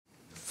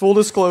full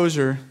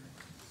disclosure,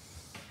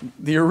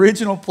 the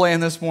original plan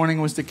this morning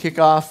was to kick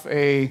off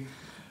an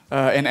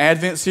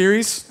Advent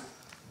series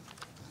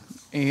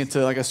and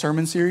to like a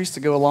sermon series to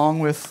go along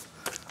with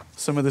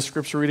some of the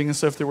scripture reading and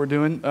stuff that we're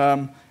doing.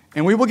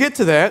 And we will get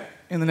to that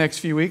in the next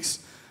few weeks.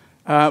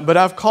 But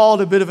I've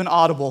called a bit of an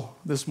audible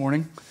this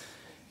morning.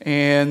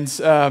 And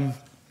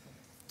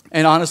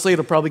honestly,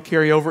 it'll probably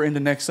carry over into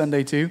next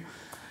Sunday too.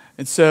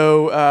 And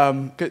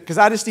so, because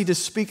I just need to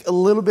speak a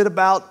little bit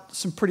about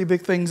some pretty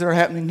big things that are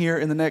happening here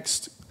in the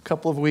next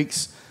couple of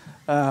weeks,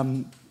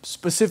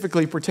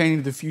 specifically pertaining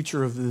to the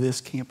future of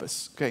this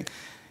campus. Okay,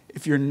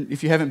 if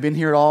you haven't been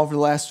here at all over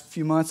the last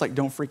few months, like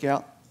don't freak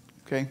out.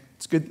 Okay,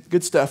 it's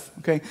good stuff.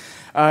 Okay,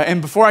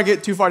 and before I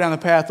get too far down the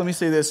path, let me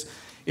say this: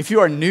 if you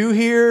are new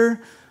here,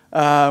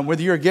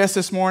 whether you're a guest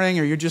this morning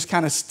or you're just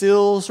kind of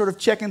still sort of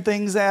checking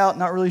things out,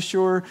 not really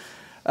sure,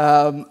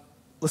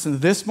 listen,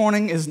 this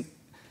morning is.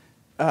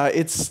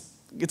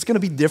 It's going to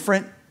be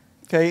different,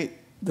 okay?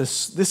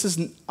 This is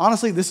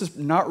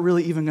not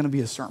really even going to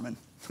be a sermon.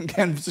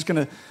 Okay, I'm just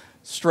going to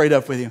straight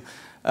up with you.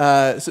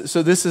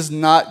 So this is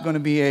not going to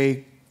be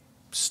a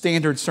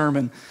standard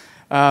sermon.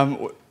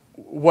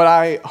 What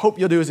I hope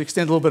you'll do is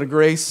extend a little bit of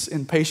grace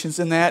and patience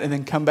in that, and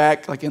then come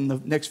back like in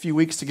the next few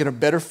weeks to get a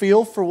better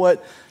feel for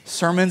what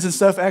sermons and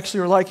stuff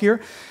actually are like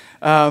here.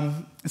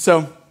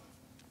 So,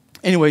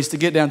 anyways, to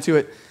get down to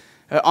it.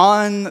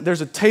 There's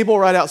a table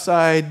right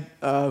outside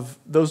of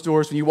those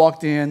doors when you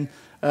walked in.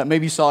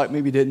 Maybe you saw it,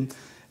 maybe you didn't,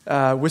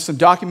 with some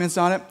documents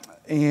on it.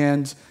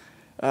 And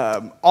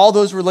all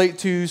those relate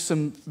to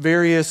some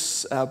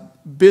various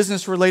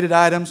business-related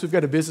items. We've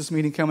got a business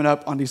meeting coming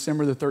up on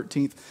December the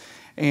 13th.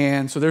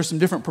 And so there's some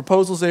different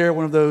proposals there.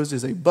 One of those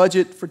is a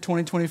budget for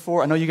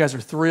 2024. I know you guys are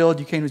thrilled.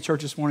 You came to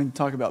church this morning to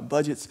talk about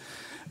budgets.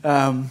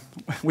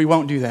 We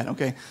won't do that,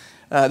 okay?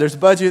 There's a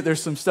budget.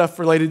 There's some stuff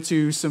related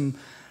to some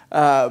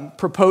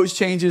proposed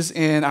changes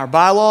in our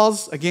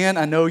bylaws. Again,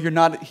 I know you're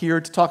not here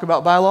to talk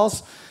about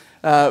bylaws,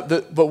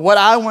 but what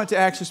I want to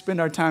actually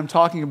spend our time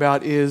talking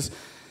about is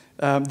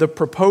the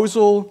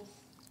proposal.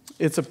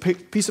 It's a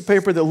piece of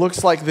paper that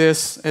looks like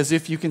this, as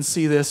if you can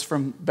see this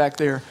from back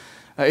there.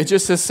 It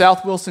just says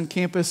South Wilson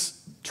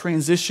Campus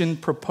Transition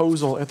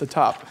Proposal at the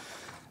top.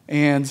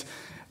 And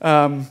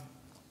to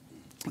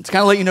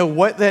kind of let you know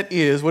what that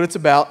is, what it's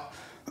about,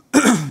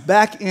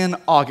 back in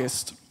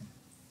August,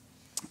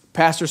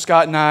 Pastor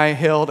Scott and I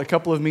held a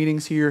couple of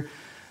meetings here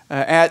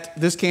at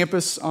this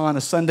campus on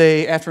a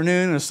Sunday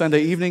afternoon and a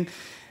Sunday evening,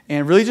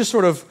 and really just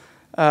sort of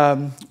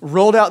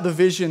rolled out the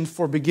vision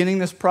for beginning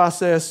this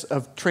process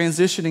of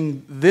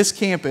transitioning this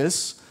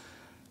campus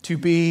to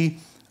be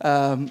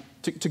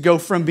to go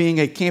from being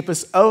a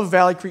campus of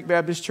Valley Creek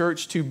Baptist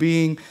Church to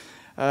being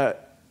an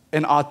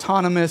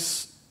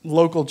autonomous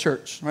local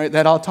church. Right?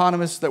 That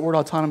word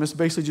autonomous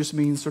basically just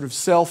means sort of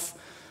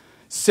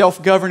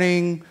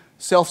self-governing,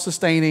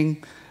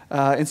 self-sustaining.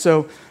 And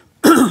so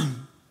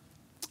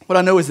what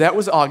I know is that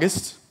was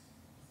August,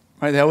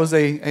 right? That was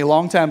a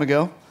long time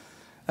ago.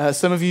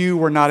 Some of you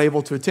were not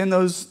able to attend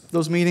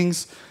those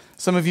meetings.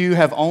 Some of you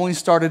have only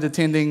started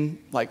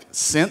attending like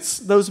since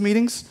those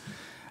meetings.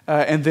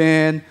 And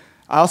then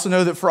I also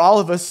know that for all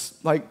of us,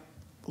 like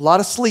a lot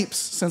of sleeps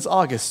since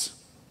August,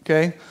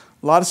 okay?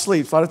 A lot of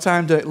sleeps, a lot of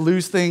time to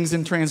lose things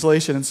in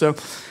translation. And so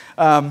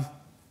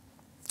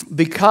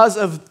because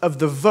of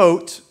the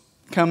vote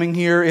coming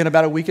here in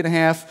about a week and a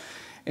half,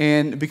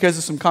 and because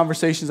of some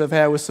conversations I've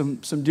had with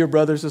some dear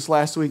brothers this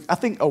last week, I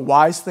think a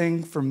wise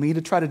thing for me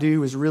to try to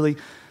do is really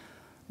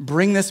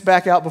bring this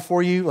back out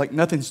before you. Like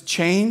nothing's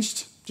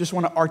changed. Just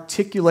want to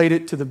articulate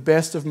it to the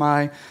best of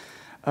my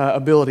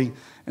ability.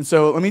 And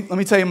so let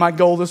me tell you my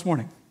goal this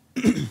morning.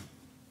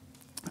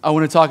 I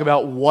want to talk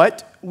about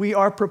what we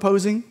are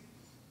proposing.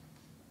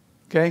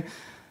 Okay?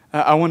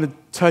 I want to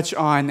touch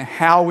on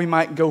how we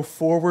might go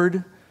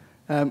forward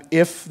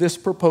if this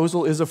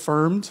proposal is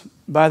affirmed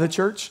by the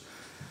church.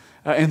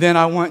 And then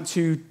I want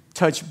to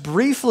touch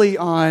briefly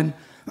on,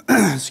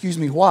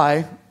 why.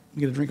 Let me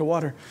get a drink of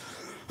water.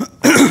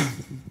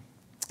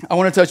 I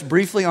want to touch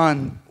briefly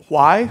on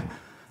why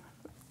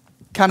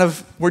kind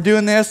of we're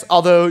doing this,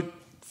 although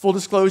full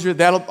disclosure,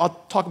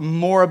 I'll talk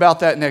more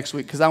about that next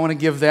week because I want to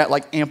give that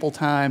like ample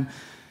time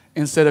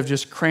instead of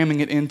just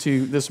cramming it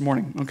into this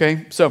morning,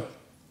 okay? So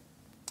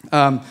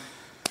I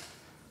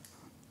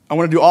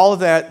want to do all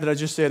of that I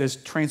just said as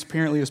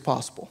transparently as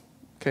possible,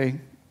 okay?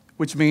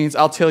 Which means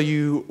I'll tell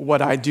you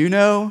what I do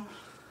know.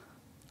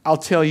 I'll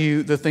tell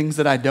you the things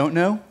that I don't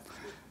know.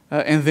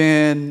 And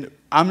then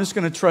I'm just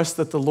going to trust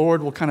that the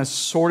Lord will kind of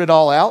sort it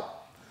all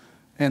out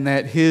and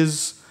that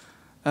His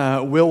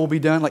will be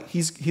done. Like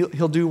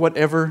He'll do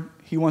whatever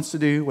He wants to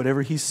do,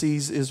 whatever He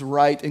sees is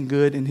right and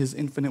good in His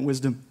infinite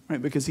wisdom, right?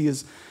 Because He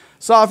is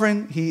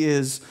sovereign, He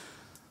is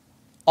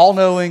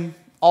all-knowing,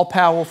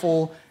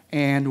 all-powerful,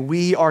 and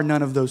we are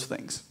none of those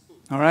things,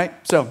 all right?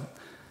 So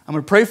I'm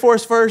going to pray for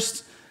us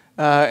first,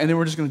 and then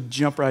we're just going to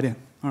jump right in,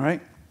 all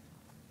right?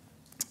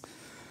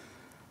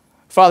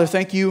 Father,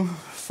 thank you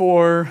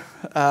for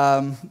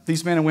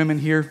these men and women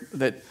here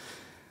that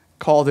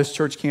call this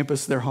church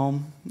campus their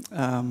home.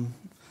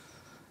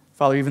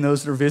 Father, even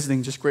those that are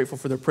visiting, just grateful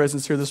for their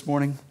presence here this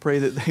morning. Pray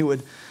that they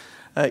would,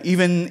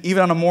 even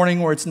on a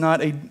morning where it's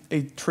not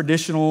a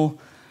traditional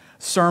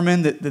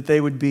sermon, that they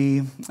would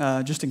be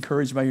just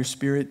encouraged by your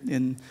Spirit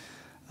in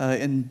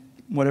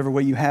whatever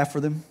way you have for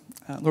them.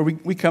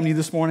 Lord, we come to you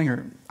this morning,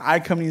 or I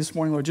come to you this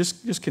morning, Lord,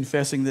 just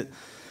confessing that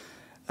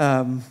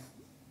Lord,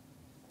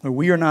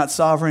 we are not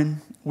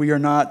sovereign, we are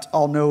not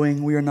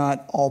all-knowing, we are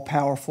not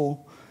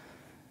all-powerful.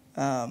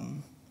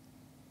 And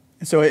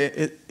so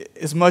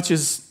as much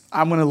as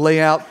I'm going to lay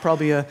out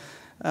probably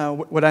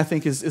what I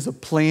think is a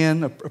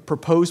plan, a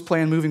proposed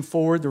plan moving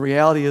forward, the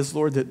reality is,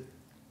 Lord, that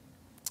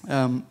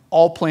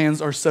all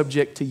plans are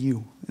subject to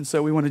you. And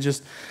so we want to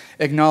just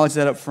acknowledge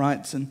that up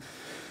front. And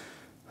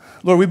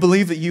Lord, we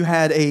believe that you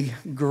had a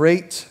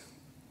great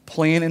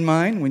plan in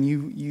mind when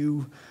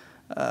you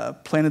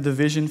planted the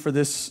vision for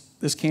this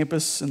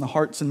campus in the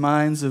hearts and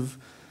minds of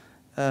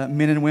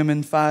men and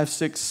women 5,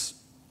 6,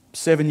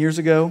 7 years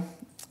ago.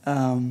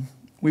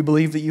 We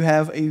believe that you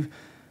have a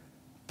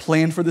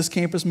plan for this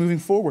campus moving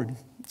forward.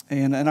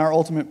 And our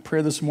ultimate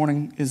prayer this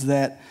morning is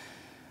that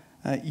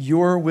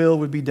your will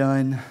would be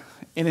done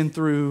in and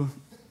through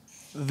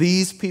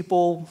these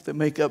people that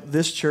make up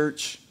this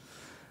church.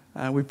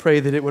 We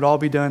pray that it would all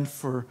be done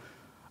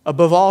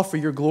above all, for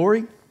your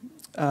glory,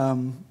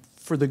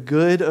 for the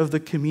good of the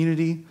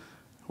community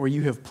where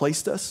you have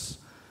placed us,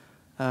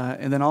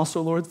 and then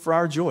also, Lord, for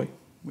our joy.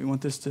 We want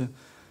this to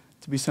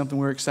be something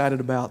we're excited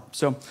about.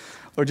 So,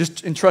 Lord,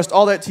 just entrust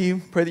all that to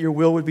you. Pray that your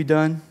will would be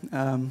done,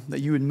 that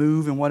you would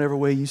move in whatever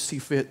way you see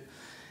fit.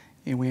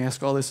 And we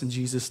ask all this in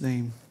Jesus'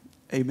 name.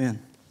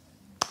 Amen.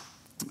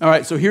 All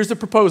right, so here's the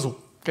proposal.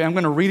 Okay, I'm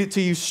going to read it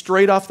to you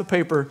straight off the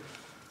paper.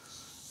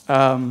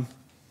 Like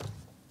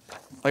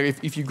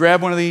if you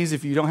grab one of these,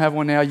 if you don't have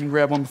one now, you can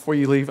grab one before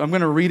you leave. I'm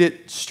going to read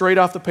it straight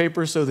off the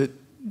paper so that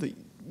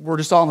we're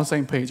just all on the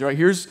same page. All right,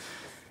 here's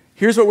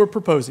what we're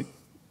proposing.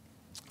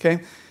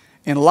 Okay,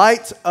 in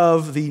light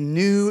of the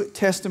New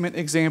Testament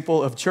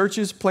example of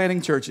churches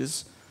planting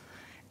churches,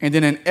 and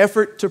in an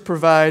effort to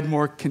provide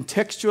more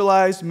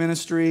contextualized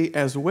ministry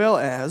as well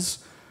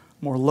as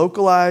more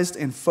localized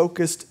and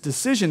focused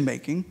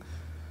decision-making,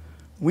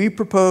 we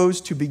propose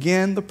to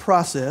begin the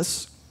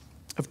process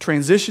of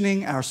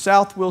transitioning our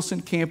South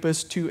Wilson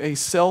campus to a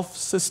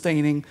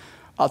self-sustaining,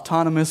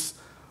 autonomous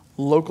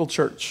local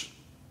church.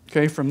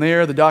 Okay, from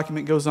there, the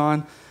document goes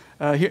on.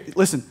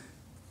 Listen,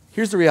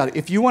 here's the reality.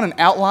 If you want an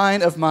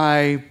outline of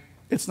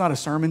it's not a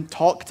sermon,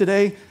 talk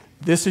today,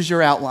 this is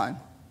your outline.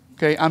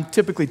 Okay, I'm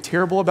typically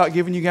terrible about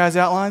giving you guys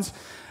outlines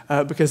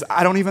because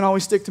I don't even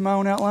always stick to my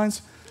own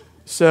outlines.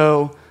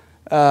 So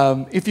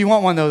if you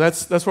want one, though,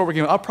 that's what we're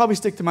giving. I'll probably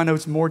stick to my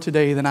notes more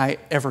today than I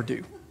ever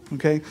do.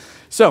 Okay,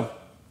 so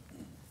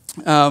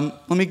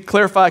let me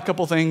clarify a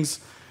couple things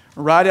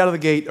right out of the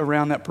gate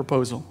around that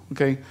proposal.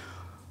 Okay,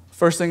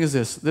 first thing is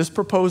this. This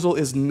proposal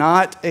is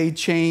not a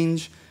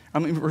change.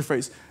 Let me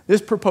rephrase.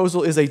 This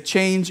proposal is a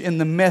change in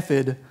the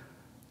method,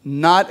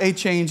 not a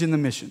change in the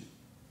mission.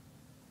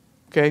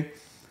 Okay?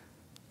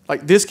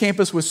 Like this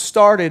campus was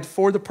started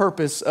for the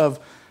purpose of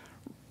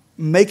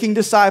making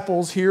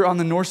disciples here on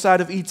the north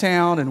side of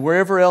E-Town and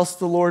wherever else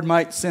the Lord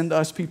might send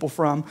us people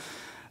from.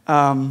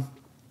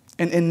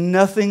 And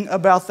nothing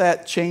about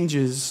that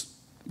changes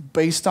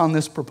based on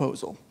this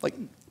proposal. Like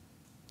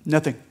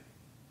nothing.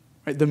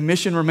 Right? The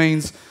mission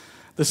remains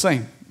the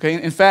same.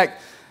 Okay? In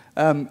fact,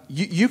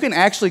 you can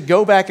actually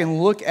go back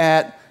and look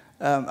at,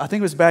 I think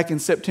it was back in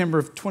September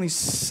of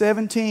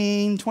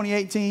 2017,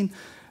 2018. You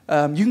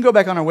can go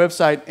back on our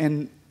website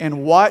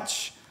and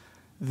watch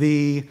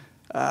the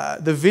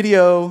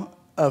video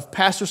of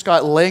Pastor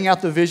Scott laying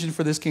out the vision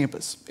for this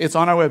campus. It's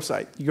on our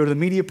website. You go to the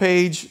media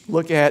page,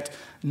 look at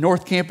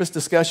North Campus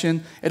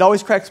discussion. It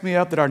always cracks me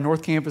up that our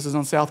North Campus is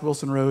on South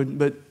Wilson Road,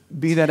 but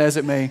be that as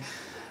it may.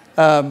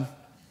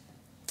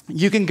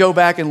 You can go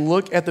back and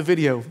look at the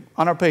video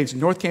on our page,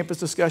 North Campus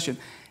discussion.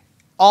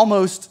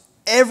 Almost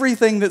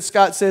everything that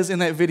Scott says in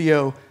that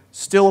video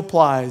still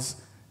applies,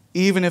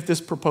 even if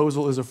this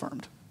proposal is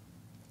affirmed.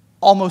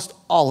 Almost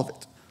all of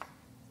it.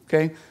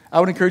 Okay? I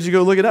would encourage you to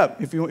go look it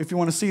up if you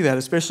want to see that,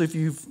 especially if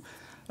you've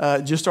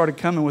just started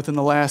coming within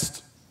the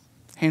last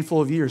handful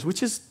of years,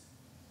 which is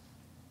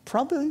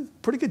probably a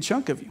pretty good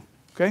chunk of you.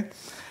 Okay?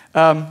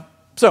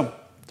 So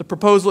the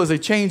proposal is a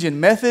change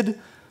in method,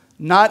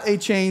 not a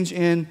change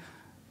in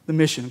the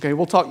mission. Okay,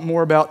 we'll talk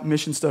more about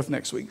mission stuff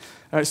next week.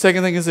 All right,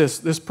 second thing is this.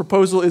 This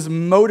proposal is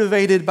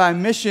motivated by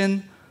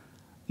mission,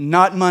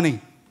 not money.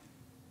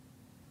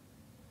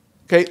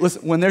 Okay,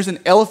 listen, when there's an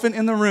elephant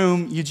in the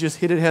room, you just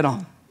hit it head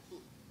on.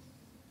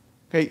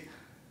 Okay,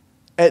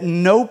 at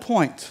no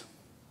point,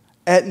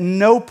 let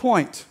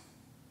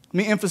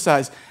me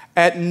emphasize,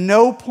 at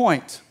no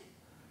point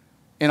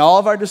in all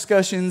of our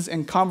discussions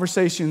and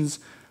conversations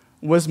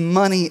was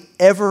money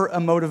ever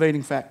a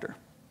motivating factor.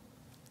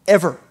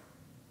 Ever.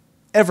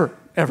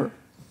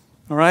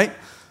 All right?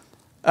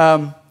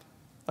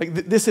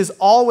 This has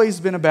always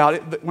been about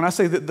it. When I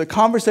say that the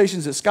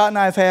conversations that Scott and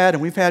I have had,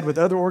 and we've had with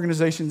other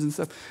organizations and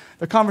stuff,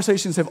 the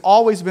conversations have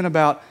always been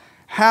about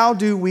how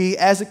do we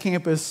as a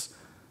campus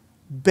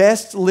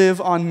best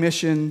live on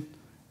mission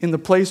in the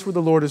place where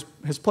the Lord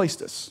has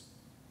placed us.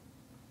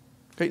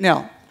 Okay,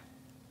 now,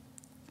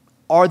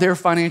 are there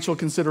financial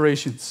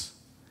considerations?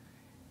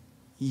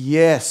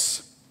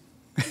 Yes.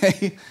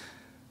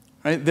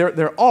 Right?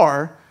 There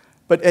are,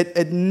 but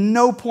at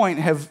no point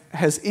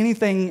has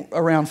anything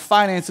around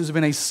finances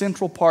been a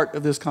central part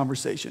of this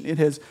conversation. It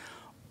has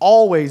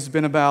always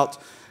been about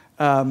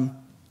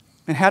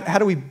and how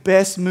do we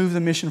best move the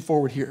mission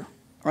forward here?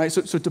 All right,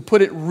 so to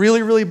put it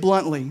really, really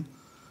bluntly,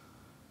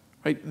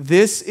 right,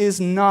 this is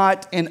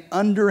not an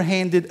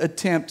underhanded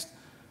attempt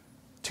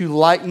to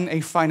lighten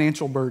a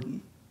financial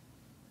burden.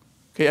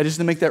 Okay, I just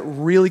need to make that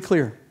really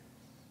clear.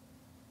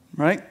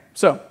 Right?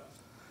 So,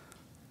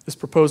 this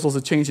proposal is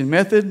a change in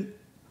method,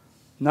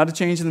 not a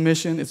change in the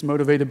mission. It's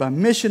motivated by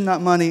mission,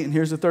 not money. And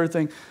here's the third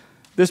thing.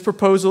 This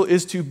proposal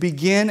is to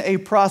begin a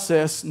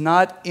process,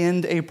 not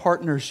end a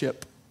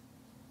partnership.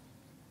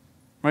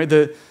 Right?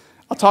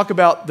 I'll talk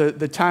about the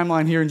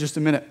timeline here in just a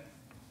minute.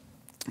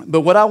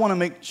 But what I want to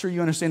make sure you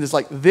understand is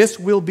this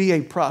will be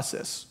a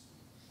process.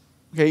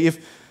 Okay,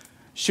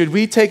 should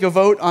we take a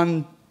vote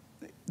on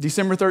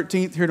December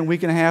 13th here in a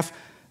week and a half,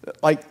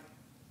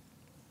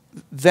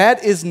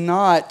 that is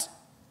not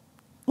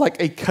like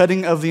a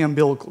cutting of the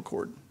umbilical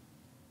cord.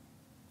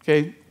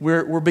 Okay,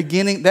 we're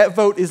beginning, that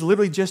vote is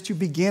literally just to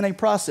begin a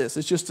process.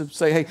 It's just to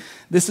say, hey,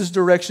 this is the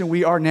direction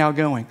we are now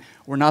going.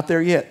 We're not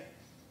there yet.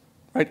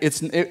 Right?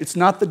 It's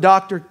not the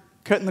doctor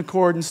cutting the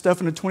cord and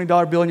stuffing a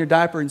 $20 bill in your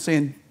diaper and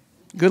saying,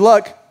 good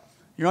luck,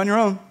 you're on your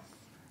own.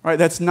 Right?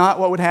 That's not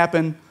what would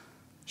happen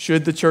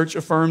should the church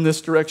affirm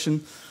this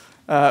direction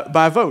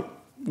by vote.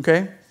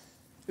 Okay?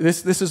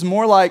 This is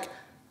more like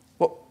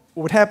what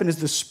would happen is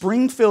the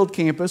Springfield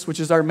campus, which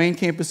is our main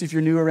campus if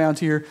you're new around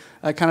here,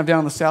 kind of down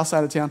on the south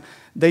side of town,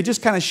 they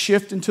just kind of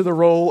shift into the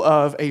role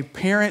of a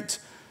parent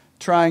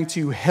trying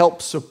to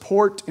help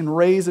support and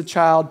raise a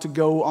child to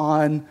go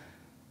on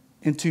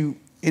into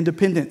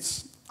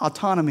independence,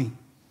 autonomy,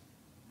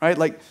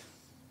 right?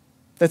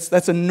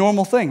 That's a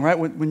normal thing, right?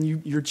 When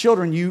your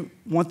children, you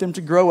want them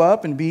to grow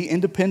up and be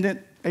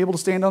independent, able to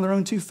stand on their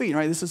own 2 feet,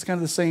 right? This is kind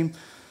of the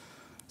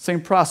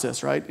same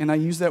process, right? And I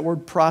use that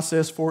word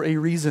process for a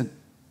reason.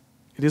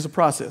 It is a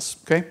process,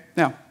 okay?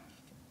 Now,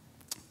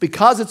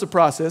 because it's a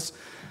process,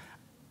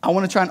 I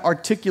want to try and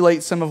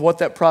articulate some of what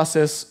that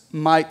process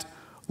might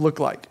look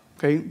like,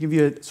 okay? Give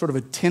you a sort of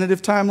a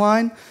tentative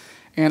timeline.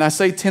 And I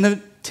say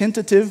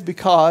tentative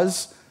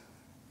because,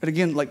 but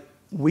again,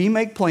 we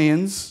make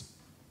plans,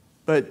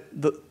 but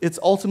it's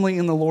ultimately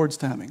in the Lord's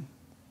timing,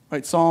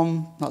 right?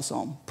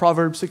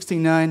 Proverbs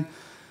 16:9,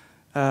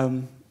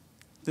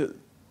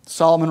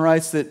 Solomon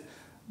writes that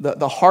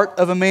the heart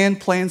of a man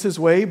plans his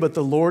way, but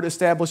the Lord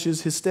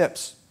establishes his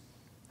steps.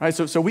 Right?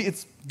 So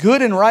it's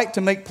good and right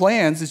to make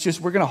plans. It's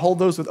just we're going to hold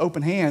those with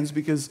open hands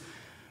because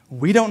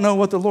we don't know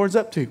what the Lord's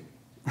up to.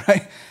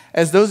 Right?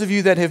 As those of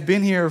you that have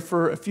been here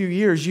for a few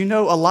years, you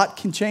know a lot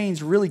can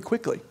change really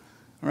quickly.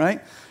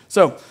 Right?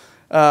 So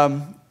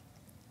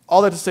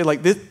all that to say,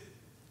 this,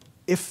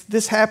 if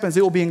this happens,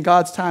 it will be in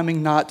God's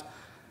timing, not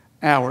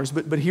ours.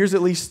 But here's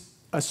at least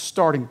a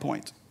starting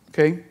point.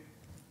 Okay?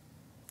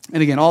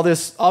 And again, all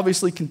this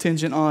obviously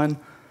contingent on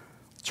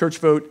church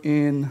vote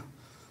here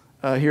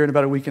in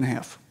about a week and a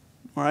half.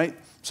 All right?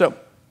 So,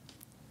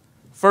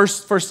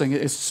 first thing,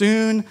 as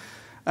soon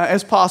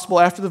as possible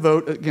after the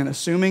vote, again,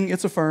 assuming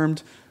it's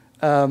affirmed,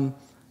 what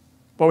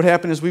would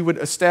happen is we would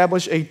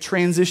establish a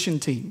transition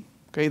team.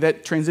 Okay?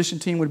 That transition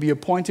team would be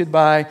appointed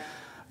by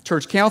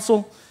church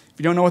council. If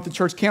you don't know what the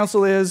church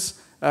council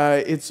is,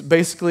 it's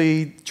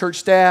basically church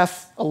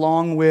staff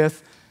along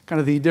with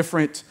kind of the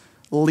different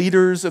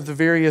leaders of the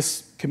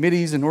various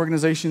committees and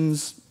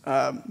organizations,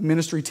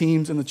 ministry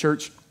teams in the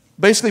church,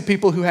 basically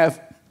people who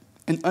have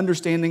an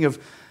understanding of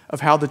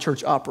how the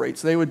church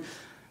operates. They would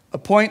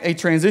appoint a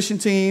transition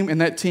team,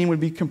 and that team would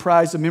be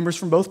comprised of members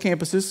from both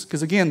campuses,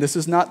 because again, this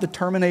is not the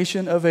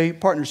termination of a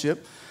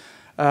partnership.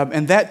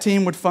 And that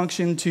team would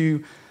function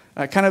to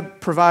kind of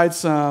provide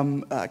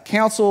some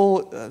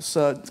counsel,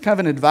 so it's kind of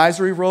an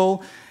advisory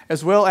role,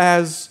 as well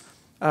as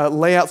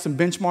lay out some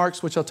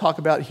benchmarks, which I'll talk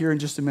about here in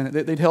just a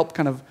minute. They'd help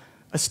kind of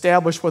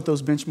establish what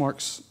those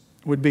benchmarks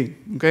would be,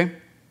 okay?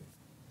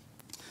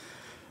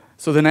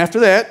 So then after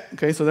that,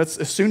 okay, so that's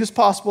as soon as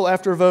possible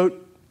after a vote,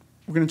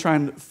 we're going to try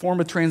and form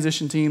a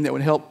transition team that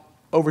would help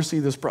oversee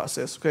this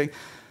process, okay?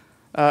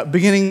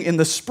 Beginning in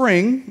the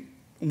spring,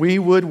 we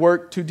would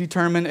work to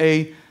determine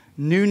a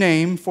new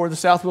name for the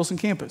South Wilson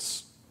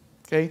campus,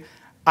 okay?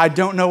 I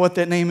don't know what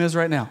that name is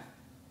right now,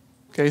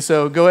 okay?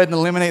 So go ahead and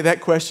eliminate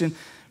that question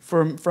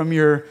from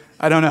your,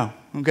 I don't know,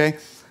 okay?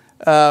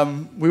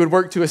 We would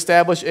work to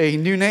establish a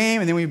new name,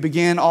 and then we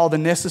begin all the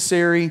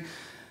necessary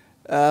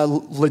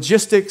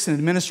logistics and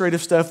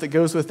administrative stuff that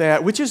goes with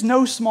that, which is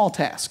no small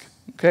task,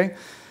 okay?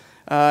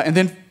 And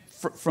then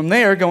from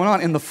there, going on,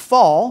 in the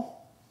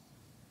fall,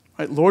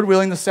 right, Lord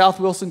willing, the South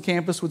Wilson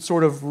campus would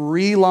sort of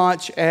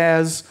relaunch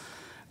as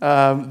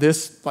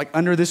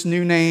under this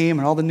new name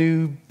and all the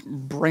new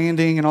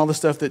branding and all the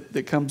stuff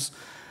that comes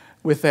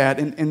with that.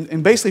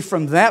 And basically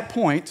from that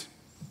point,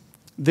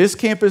 this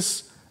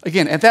campus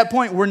Again, at that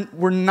point,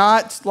 we're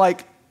not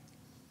fully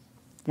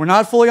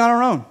on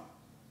our own.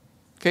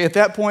 Okay, at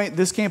that point,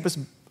 this campus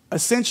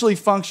essentially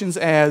functions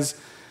as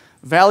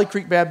Valley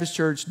Creek Baptist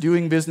Church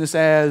doing business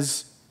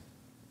as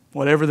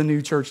whatever the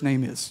new church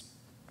name is.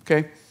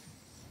 Okay?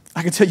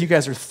 I can tell you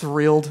guys are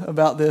thrilled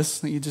about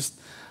this. You just,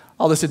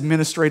 all this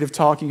administrative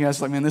talk, you guys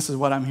are like, man, this is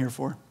what I'm here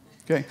for.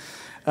 Okay?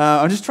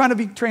 I'm just trying to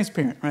be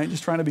transparent, right?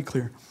 Just trying to be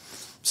clear.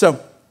 So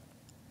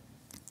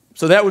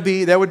that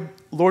would,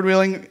 Lord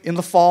willing, in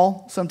the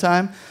fall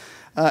sometime.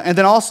 And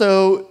then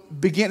also,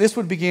 this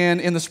would begin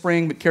in the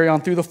spring, but carry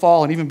on through the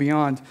fall and even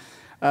beyond.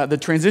 The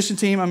transition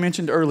team I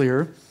mentioned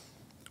earlier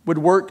would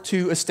work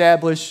to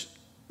establish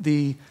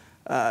the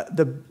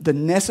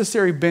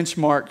necessary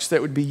benchmarks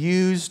that would be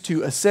used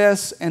to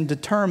assess and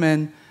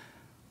determine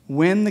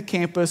when the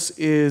campus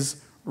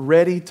is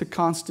ready to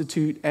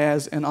constitute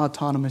as an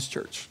autonomous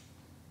church.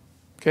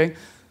 Okay?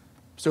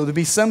 So there'd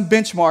be some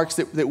benchmarks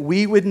that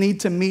we would need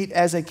to meet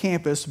as a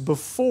campus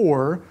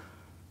before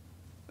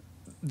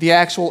the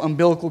actual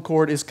umbilical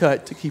cord is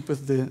cut, to keep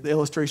with the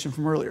illustration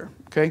from earlier.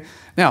 Okay?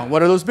 Now,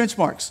 what are those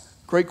benchmarks?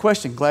 Great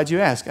question. Glad you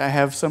asked. I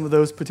have some of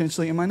those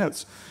potentially in my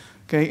notes.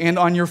 Okay? And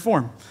on your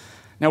form.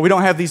 Now, we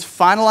don't have these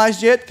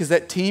finalized yet because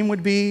that team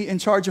would be in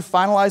charge of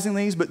finalizing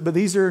these, but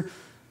these are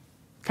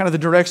kind of the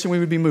direction we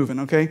would be moving,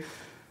 okay?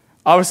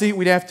 Obviously,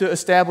 we'd have to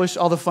establish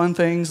all the fun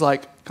things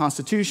like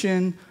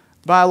constitution,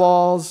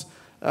 bylaws,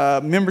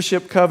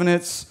 membership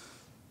covenants,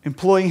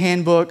 employee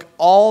handbook,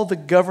 all the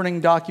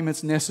governing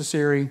documents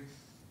necessary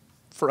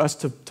for us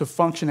to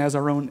function as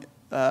our own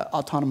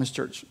autonomous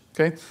church,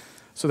 okay?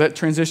 So that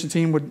transition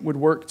team would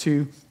work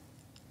to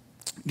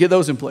get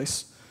those in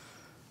place,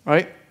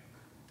 right?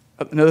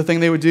 Another thing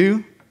they would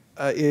do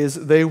is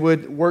they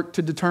would work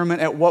to determine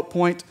at what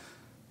point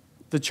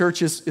the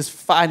church is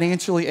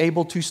financially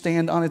able to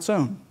stand on its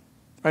own.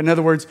 Right? In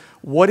other words,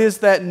 what is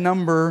that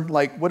number,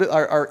 like what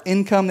our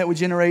income that we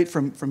generate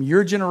from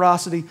your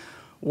generosity,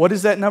 what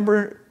does that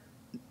number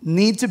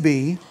need to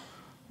be?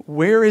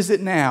 Where is it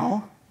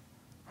now?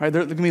 Right?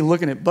 They're going to be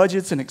looking at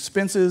budgets and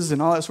expenses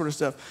and all that sort of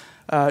stuff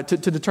to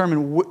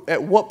determine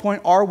at what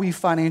point are we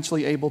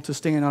financially able to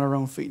stand on our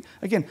own feet.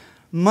 Again,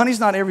 money's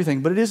not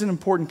everything, but it is an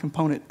important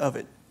component of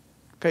it.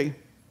 Okay?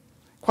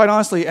 Quite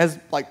honestly, as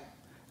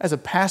a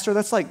pastor,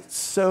 that's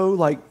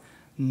so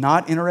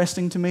not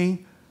interesting to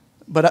me,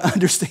 but I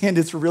understand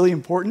it's really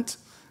important.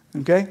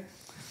 Okay?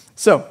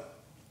 So,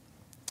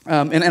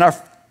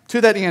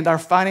 to that end, our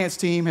finance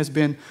team has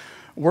been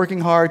working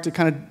hard to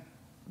kind of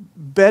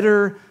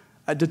better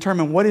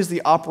determine what is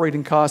the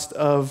operating cost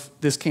of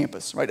this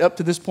campus. Right? Up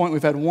to this point,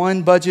 we've had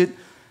one budget,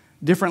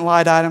 different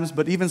line items,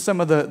 but even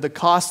some of the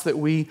costs that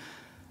we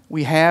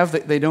have,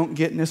 that they don't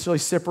get necessarily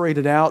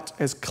separated out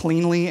as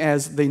cleanly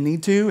as they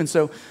need to. And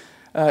so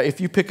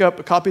if you pick up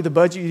a copy of the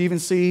budget, you'd even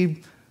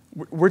see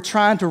we're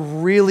trying to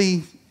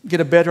really get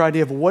a better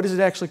idea of what does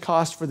it actually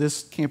cost for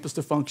this campus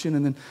to function,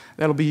 and then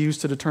that'll be used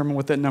to determine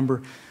what that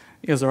number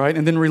is, all right?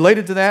 And then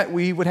related to that,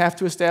 we would have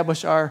to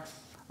establish our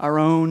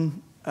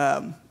own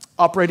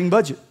operating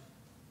budget,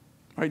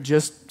 right?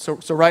 So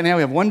right now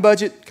we have one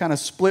budget kind of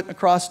split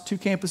across two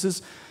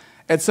campuses.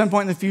 At some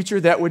point in the future,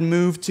 that would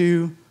move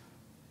to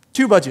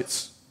two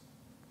budgets,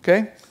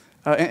 okay?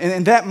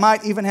 And that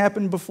might even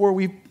happen before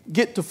we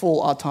get to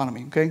full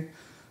autonomy, okay?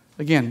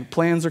 Again,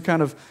 plans are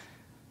kind of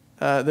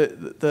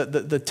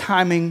the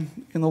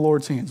timing in the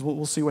Lord's hands.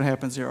 We'll see what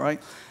happens here, all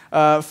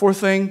right? Fourth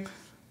thing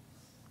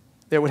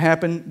that would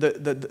happen,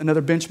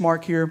 another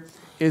benchmark here,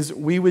 is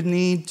we would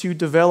need to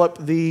develop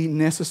the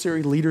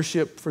necessary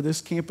leadership for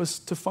this campus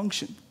to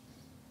function,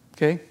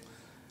 okay?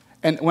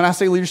 And when I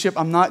say leadership,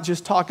 I'm not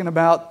just talking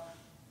about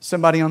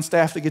somebody on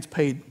staff that gets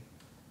paid.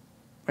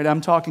 Right?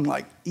 I'm talking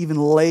like even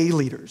lay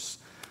leaders.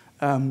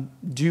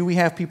 Do we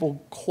have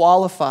people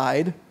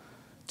qualified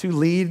to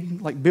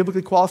lead, like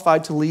biblically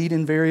qualified to lead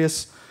in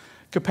various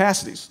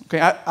capacities?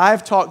 Okay,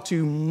 I've talked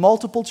to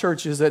multiple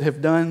churches that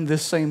have done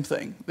this same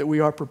thing that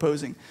we are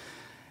proposing,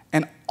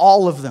 and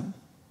all of them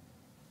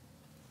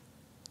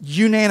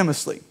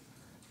unanimously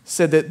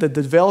said that the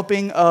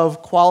developing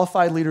of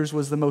qualified leaders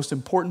was the most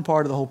important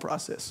part of the whole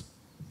process.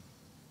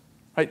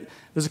 Right?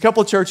 There's a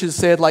couple of churches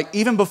that said,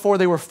 even before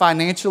they were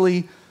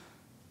financially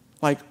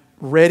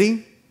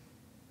ready,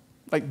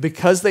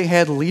 because they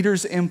had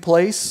leaders in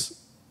place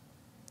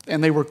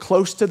and they were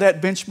close to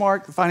that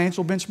benchmark, the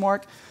financial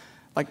benchmark,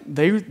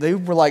 they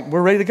were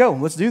we're ready to go.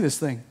 Let's do this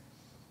thing.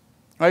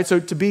 All right? So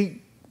to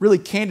be really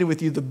candid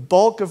with you, the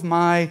bulk of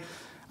my,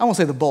 I won't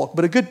say the bulk,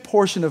 but a good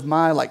portion of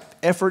my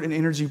effort and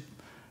energy,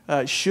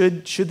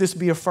 should this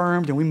be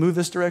affirmed and we move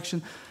this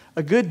direction,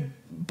 a good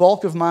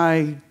bulk of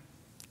my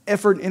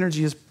effort and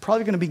energy is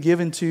probably going to be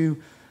given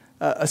to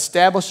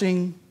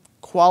establishing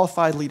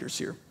qualified leaders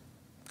here,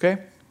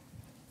 okay?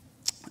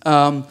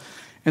 And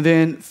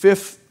then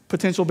fifth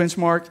potential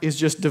benchmark is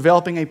just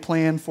developing a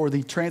plan for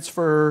the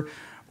transfer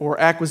or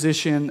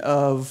acquisition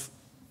of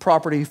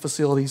property,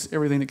 facilities,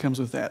 everything that comes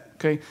with that,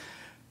 okay?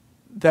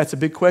 That's a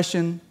big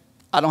question.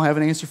 I don't have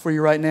an answer for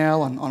you right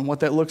now on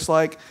what that looks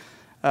like.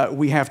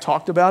 We have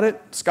talked about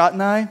it, Scott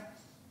and I.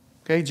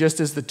 Okay, just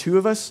as the two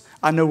of us,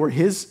 I know where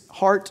his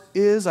heart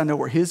is, I know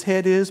where his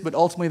head is, but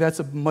ultimately that's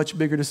a much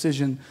bigger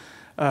decision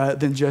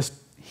than just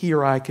he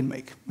or I can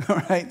make.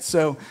 All right,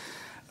 so,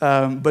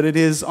 but it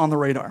is on the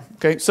radar.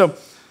 Okay, so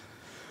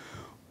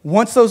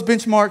once those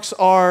benchmarks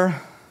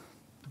are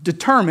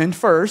determined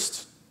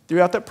first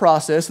throughout that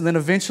process and then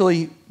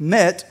eventually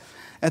met,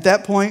 at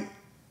that point,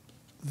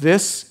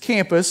 this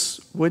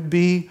campus would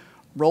be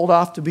rolled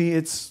off to be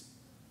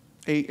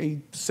a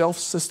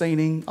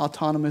self-sustaining,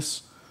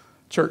 autonomous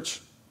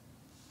church.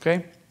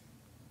 Okay?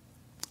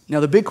 Now,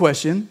 the big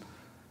question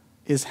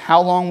is,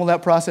 how long will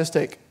that process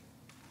take?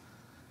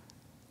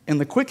 And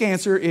the quick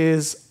answer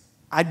is,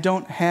 I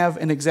don't have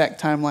an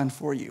exact timeline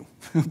for you.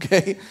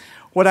 Okay?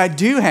 What I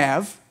do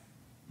have,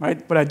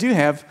 right? What I do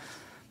have,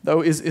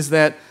 though, is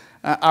that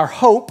our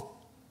hope,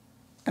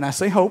 and I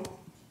say hope,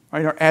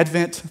 right? Our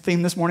Advent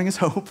theme this morning is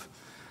hope.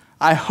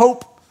 I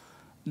hope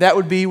that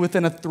would be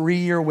within a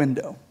 3-year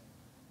window.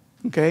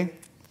 Okay?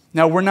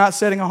 Now, we're not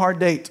setting a hard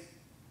date.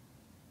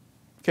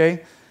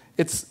 Okay?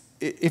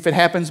 If it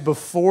happens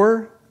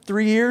before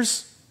 3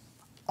 years,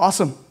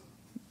 awesome.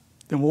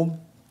 Then we'll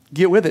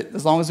get with it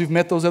as long as we've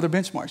met those other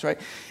benchmarks, right?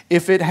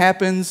 If it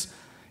happens,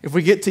 if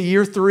we get to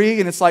year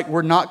 3 and it's like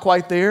we're not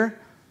quite there,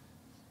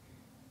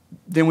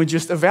 then we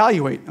just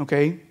evaluate,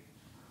 okay?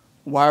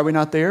 Why are we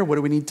not there? What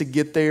do we need to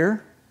get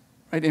there?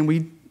 Right? And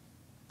we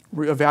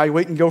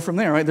evaluate and go from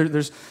there, right?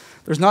 There's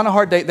not a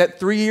hard date. That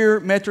 3-year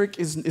metric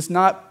is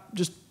not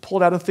just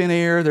pulled out of thin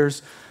air.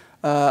 There's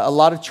a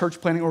lot of church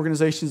planting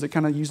organizations that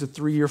kind of use a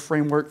 3-year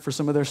framework for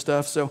some of their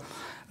stuff. So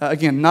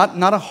again,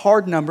 not a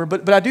hard number,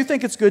 but I do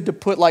think it's good to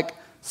put like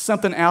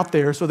something out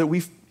there so that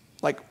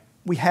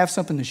we have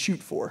something to shoot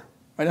for.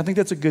 Right? I think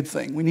that's a good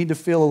thing. We need to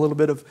feel a little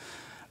bit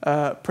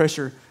of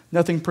pressure.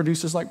 Nothing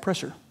produces like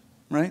pressure,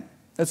 right?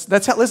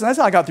 That's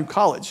how I got through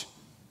college.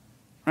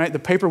 Right? The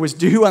paper was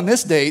due on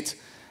this date.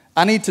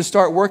 I need to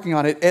start working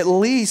on it at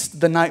least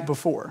the night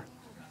before.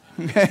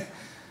 Okay?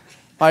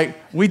 Like,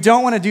 we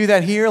don't want to do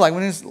that here, like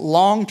when it's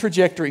long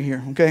trajectory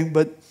here, okay?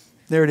 But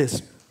there it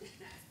is.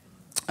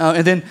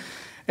 And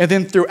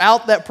then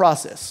throughout that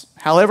process,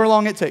 however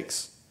long it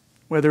takes,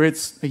 whether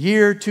it's a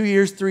year, 2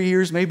 years, 3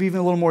 years, maybe even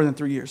a little more than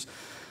 3 years,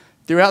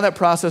 throughout that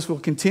process, we'll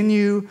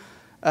continue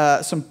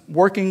some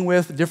working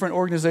with different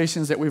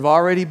organizations that we've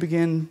already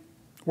begun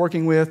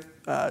working with,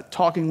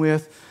 talking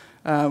with.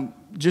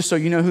 Just so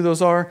you know who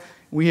those are,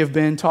 we have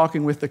been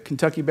talking with the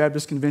Kentucky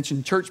Baptist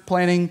Convention Church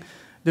Planting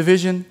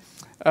Division.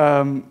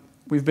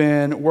 We've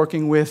been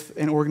working with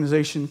an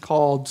organization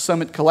called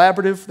Summit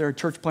Collaborative. They're a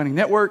church planting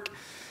network.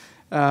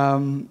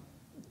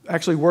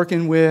 Actually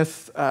working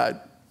with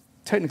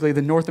technically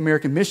the North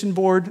American Mission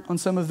Board on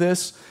some of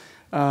this.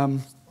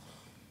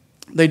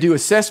 They do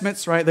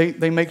assessments, right?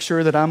 They make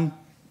sure that I'm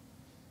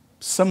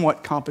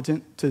somewhat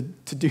competent to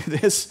do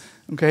this,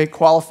 okay,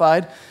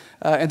 qualified.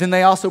 And then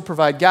they also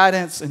provide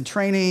guidance and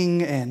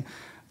training and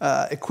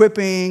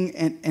equipping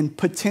and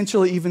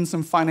potentially even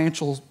some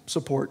financial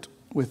support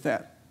with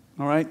that.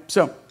 All right?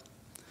 So,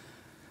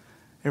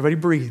 everybody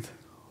breathe.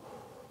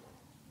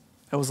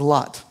 That was a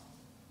lot,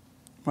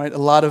 right? A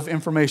lot of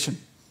information,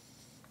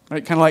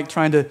 right? Kind of like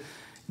trying to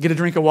get a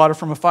drink of water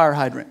from a fire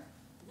hydrant,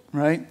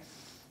 right?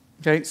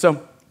 Okay,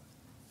 so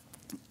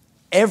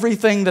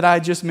everything that I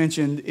just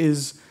mentioned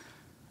is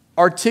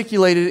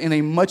articulated in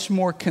a much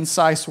more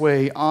concise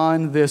way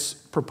on this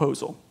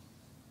proposal.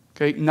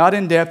 Okay, not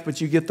in depth, but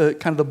you get the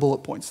kind of the bullet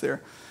points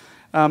there.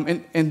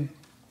 And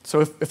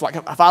so if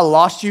I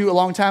lost you a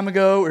long time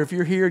ago, or if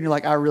you're here and you're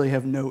like, I really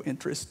have no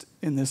interest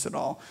in this at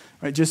all,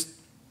 right? Just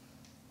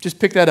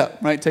pick that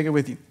up, right? Take it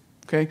with you,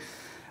 okay?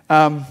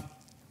 And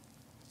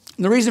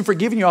the reason for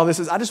giving you all this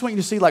is I just want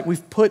you to see, like,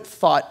 we've put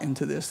thought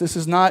into this. This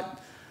is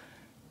not,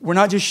 we're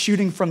not just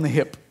shooting from the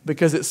hip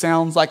because it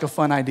sounds like a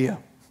fun idea,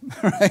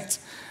 right?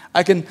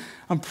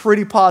 I'm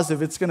pretty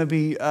positive it's going to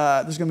be,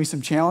 there's going to be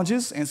some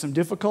challenges and some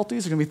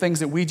difficulties. There's going to be things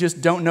that we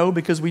just don't know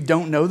because we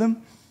don't know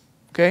them,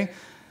 okay?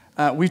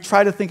 We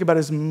try to think about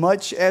as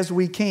much as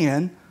we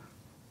can,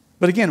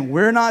 but again,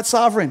 we're not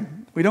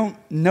sovereign. We don't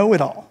know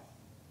it all.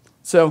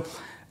 So,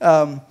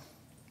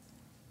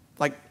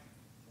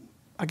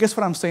 I guess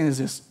what I'm saying is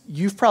this.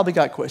 You've probably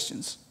got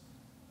questions,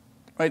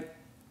 right?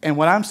 And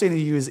what I'm saying to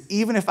you is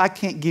even if I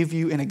can't give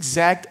you an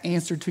exact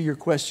answer to your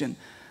question,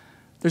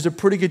 there's a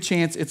pretty good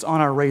chance it's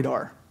on our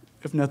radar,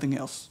 if nothing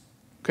else,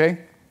 okay?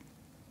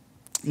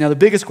 Now, the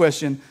biggest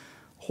question,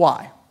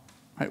 why?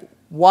 Right?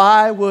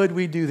 Why would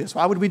we do this?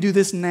 Why would we do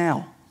this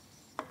now?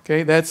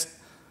 Okay, that's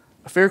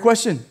a fair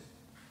question,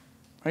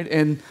 right?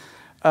 And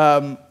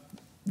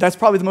that's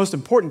probably the most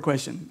important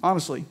question,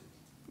 honestly.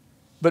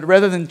 But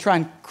rather than try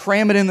and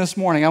cram it in this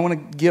morning, I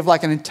want to give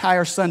like an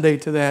entire Sunday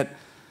to that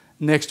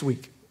next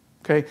week,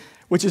 okay?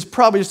 Which is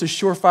probably just a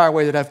surefire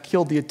way that I've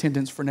killed the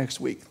attendance for next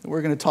week.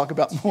 We're going to talk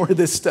about more of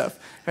this stuff,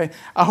 okay?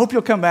 I hope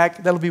you'll come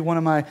back. That'll be one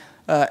of my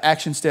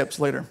action steps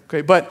later, okay?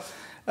 But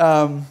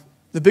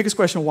the biggest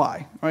question,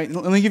 why? All right,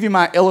 let me give you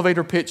my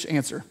elevator pitch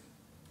answer,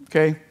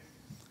 okay?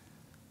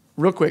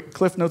 Real quick,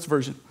 Cliff Notes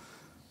version.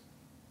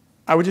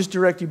 I would just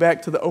direct you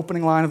back to the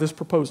opening line of this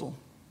proposal.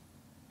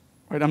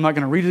 Right? I'm not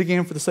going to read it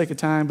again for the sake of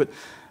time,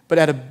 but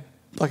at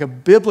a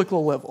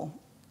biblical level,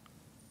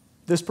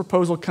 this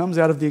proposal comes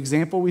out of the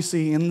example we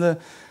see in the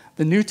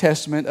New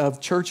Testament of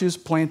churches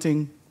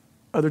planting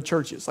other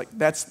churches. Like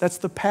that's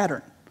the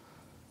pattern,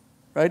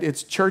 right?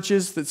 It's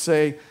churches that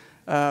say,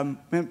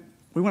 man,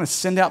 we want to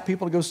send out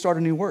people to go start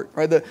a new work,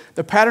 right?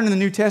 The pattern in the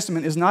New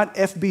Testament is not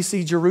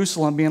FBC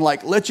Jerusalem being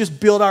like, let's just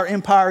build our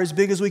empire as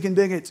big as we can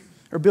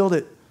build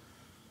it.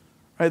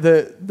 Right?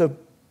 The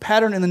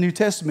pattern in the New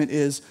Testament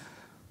is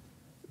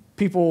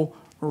people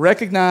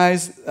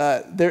recognize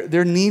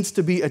there needs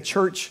to be a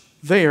church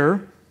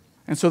there,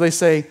 and so they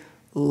say,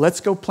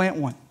 let's go plant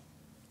one.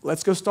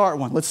 Let's go start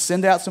one. Let's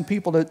send out some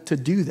people to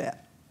do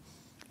that.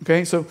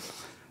 Okay, so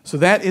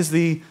that is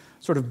the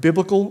sort of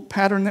biblical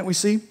pattern that we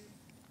see.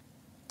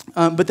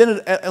 But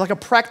then at like a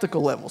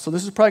practical level, so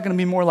this is probably going to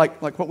be more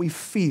like what we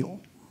feel.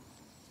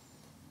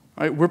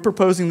 Right? We're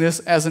proposing this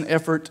as an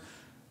effort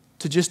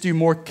to just do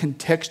more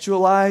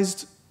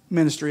contextualized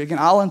ministry. Again,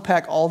 I'll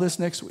unpack all this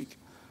next week.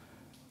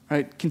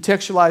 Right?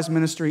 Contextualized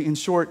ministry, in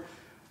short,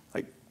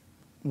 like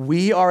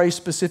we are a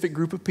specific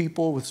group of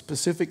people with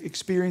specific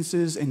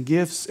experiences and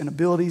gifts and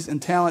abilities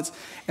and talents,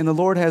 and the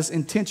Lord has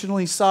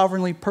intentionally,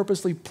 sovereignly,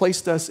 purposely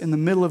placed us in the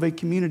middle of a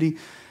community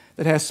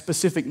that has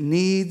specific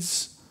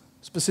needs,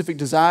 specific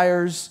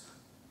desires.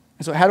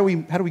 And so how do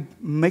we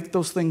make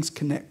those things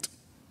connect?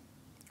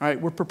 All right,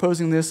 we're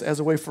proposing this as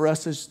a way for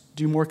us to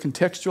do more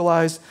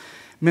contextualized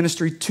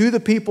ministry to the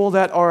people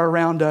that are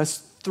around us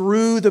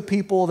through the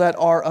people that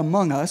are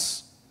among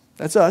us.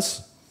 That's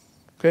us,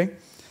 okay?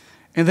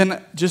 And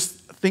then just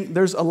think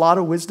there's a lot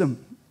of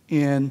wisdom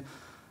in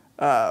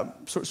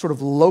sort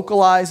of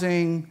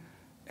localizing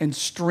and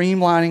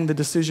streamlining the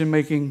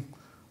decision-making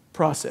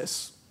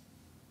process.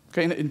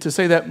 Okay, and to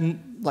say that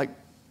like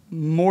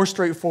more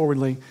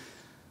straightforwardly,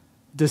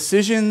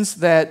 decisions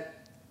that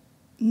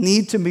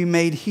need to be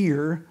made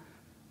here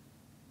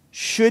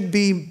should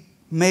be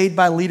made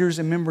by leaders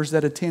and members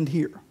that attend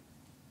here.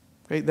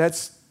 Okay,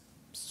 that's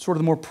sort of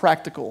the more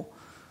practical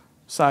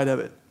side of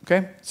it.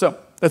 Okay, so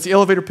that's the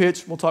elevator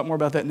pitch. We'll talk more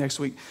about that next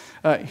week.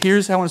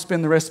 Here's how I want to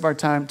spend the rest of our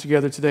time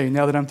together today,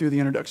 now that I'm through the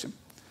introduction.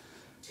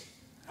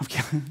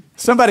 Okay.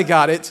 Somebody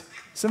got it.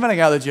 Somebody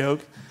got the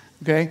joke.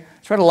 Okay,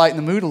 try to lighten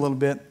the mood a little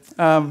bit.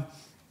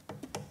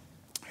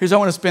 Here's how I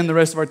want to spend the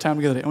rest of our time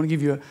together today. I want to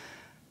give you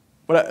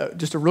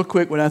just a real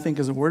quick what I think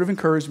is a word of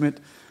encouragement,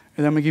 and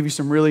then I'm going to give you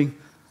some really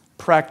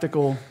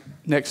practical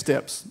next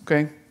steps.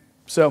 Okay,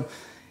 so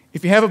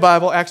if you have a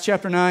Bible, Acts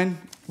chapter 9,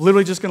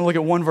 literally just going to look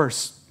at one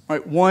verse. All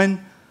right,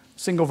 one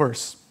single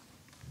verse.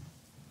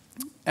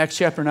 Acts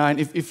chapter 9.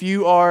 If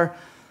you are,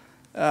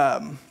 I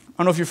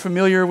don't know if you're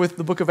familiar with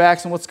the book of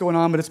Acts and what's going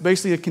on, but it's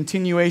basically a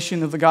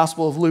continuation of the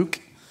Gospel of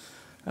Luke.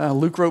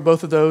 Luke wrote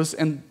both of those.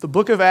 And the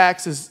book of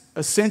Acts is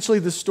essentially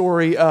the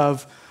story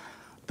of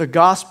the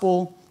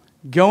gospel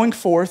going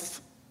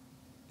forth,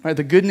 right?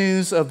 The good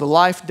news of the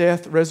life,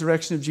 death,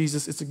 resurrection of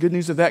Jesus. It's the good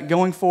news of that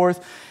going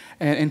forth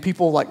and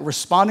people like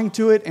responding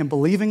to it and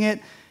believing it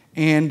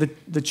and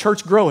the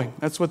church growing.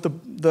 That's what the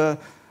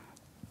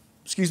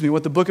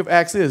book of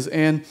Acts is.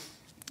 And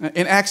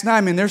in Acts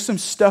 9, man, there's some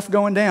stuff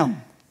going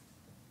down,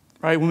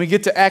 right? When we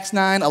get to Acts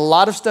 9, a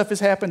lot of stuff has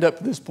happened up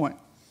to this point,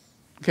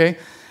 okay?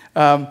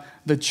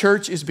 The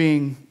church is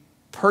being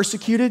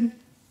persecuted,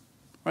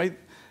 right?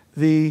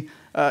 The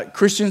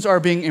Christians are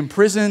being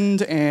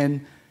imprisoned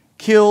and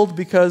killed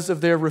because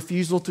of their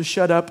refusal to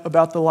shut up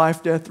about the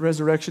life, death,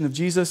 resurrection of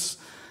Jesus.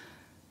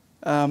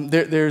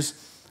 Because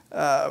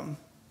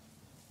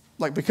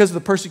of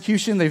the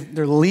persecution,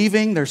 they're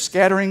leaving, they're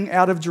scattering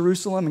out of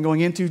Jerusalem and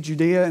going into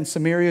Judea and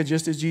Samaria,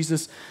 just as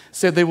Jesus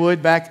said they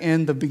would back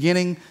in the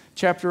beginning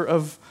chapter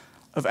of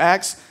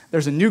Acts.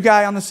 There's a new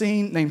guy on the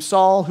scene named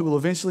Saul, who will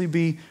eventually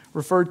be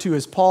referred to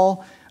as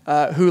Paul,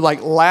 who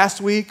like last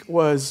week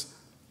was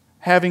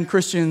having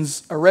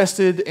Christians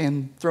arrested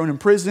and thrown in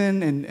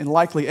prison and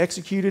likely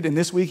executed. And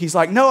this week he's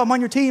like, no, I'm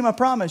on your team, I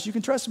promise, you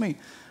can trust me.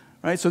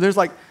 Right? So there's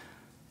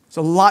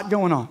a lot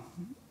going on.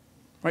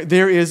 Right?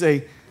 There is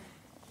a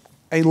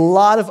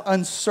lot of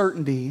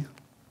uncertainty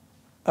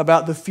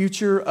about the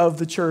future of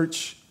the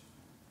church,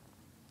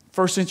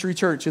 first century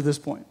church at this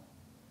point.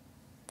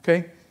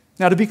 Okay?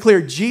 Now, to be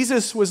clear,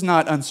 Jesus was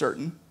not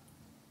uncertain.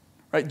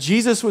 Right?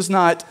 Jesus was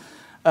not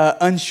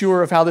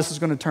unsure of how this is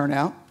going to turn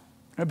out.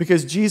 Right?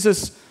 Because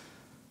Jesus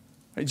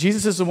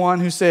is the one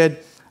who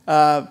said,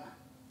 I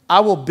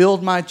will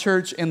build my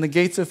church and the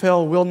gates of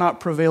hell will not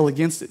prevail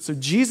against it. So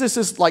Jesus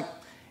is like,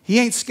 he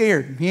ain't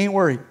scared. He ain't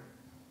worried.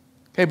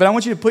 Okay, but I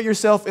want you to put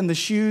yourself in the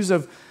shoes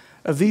of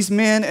these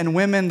men and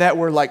women that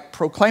were like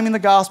proclaiming the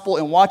gospel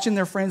and watching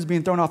their friends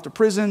being thrown off to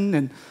prison.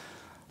 And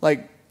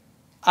like,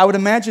 I would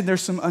imagine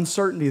there's some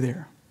uncertainty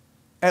there.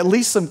 At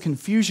least some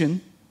confusion.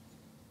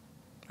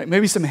 Right?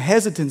 Maybe some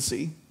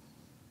hesitancy.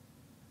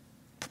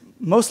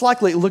 Most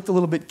likely it looked a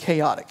little bit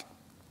chaotic.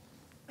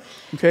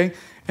 Okay?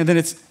 And then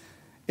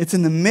it's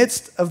in the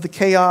midst of the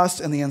chaos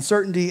and the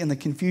uncertainty and the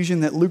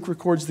confusion that Luke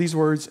records these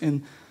words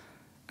in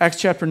Acts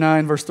chapter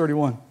 9, verse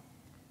 31.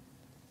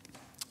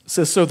 It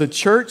says, so the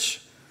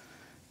church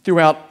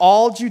throughout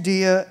all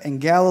Judea and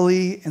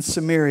Galilee and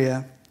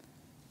Samaria,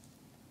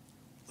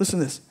 listen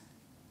to this,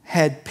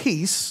 had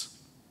peace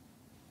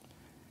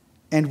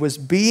and was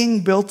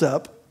being built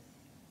up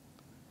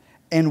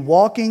and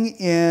walking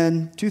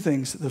in two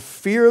things, the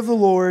fear of the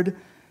Lord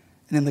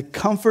and in the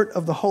comfort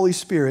of the Holy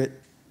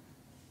Spirit,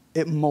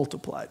 it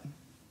multiplied.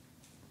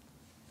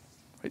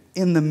 Right?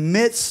 In the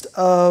midst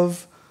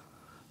of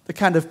the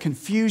kind of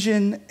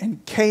confusion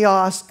and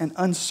chaos and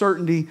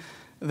uncertainty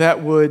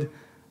that would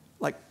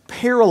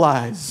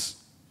paralyze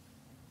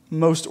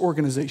most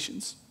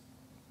organizations.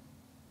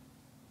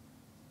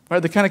 Right?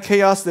 The kind of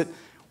chaos that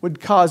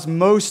would cause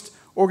most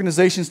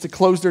organizations to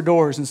close their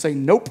doors and say,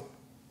 nope.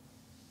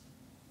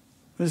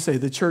 What does it say?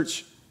 The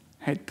church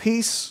had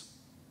peace.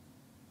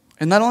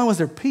 And not only was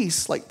there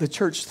peace, the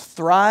church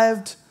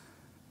thrived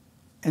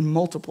and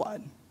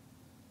multiplied.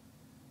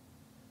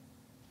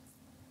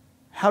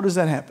 How does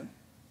that happen?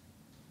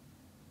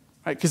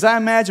 Right? Because I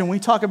imagine when we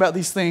talk about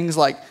these things,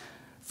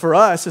 for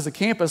us as a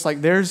campus,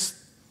 there's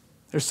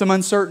some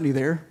uncertainty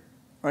there,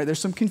 right? There's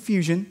some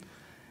confusion.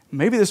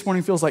 Maybe this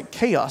morning feels like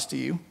chaos to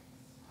you.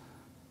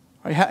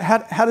 Right?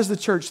 How does the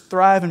church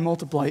thrive and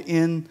multiply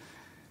in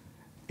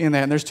that?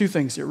 And there's two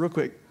things here, real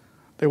quick.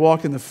 They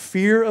walked in the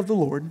fear of the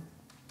Lord.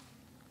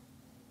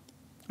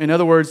 In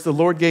other words, the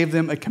Lord gave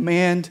them a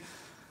command,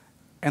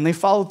 and they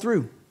followed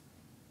through.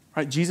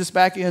 Right? Jesus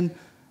back in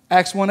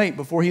Acts 1:8,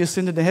 before he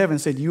ascended to heaven,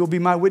 said, "You will be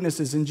my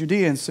witnesses in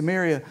Judea and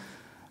Samaria,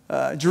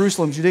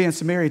 Jerusalem, Judea, and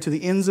Samaria, to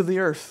the ends of the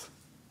earth."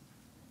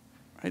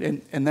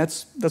 Right? And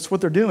that's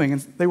what they're doing.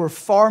 And they were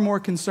far more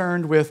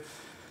concerned with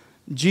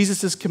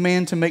Jesus'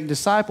 command to make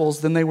disciples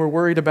than they were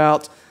worried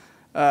about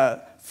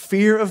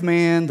fear of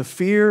man, the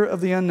fear of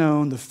the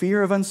unknown, the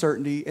fear of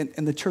uncertainty.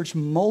 And the church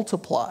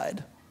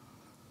multiplied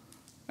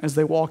as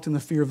they walked in the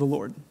fear of the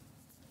Lord.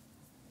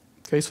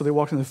 Okay, so they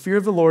walked in the fear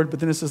of the Lord, but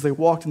then it says they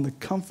walked in the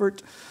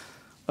comfort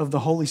of the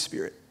Holy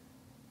Spirit.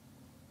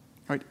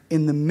 Right?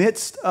 In the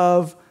midst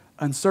of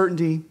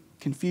uncertainty,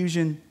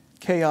 confusion,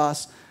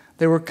 chaos,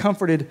 they were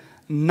comforted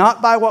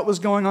not by what was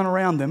going on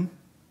around them,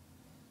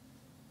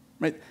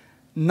 right?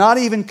 Not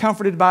even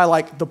comforted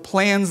by the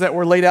plans that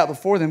were laid out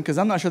before them, because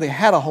I'm not sure they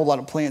had a whole lot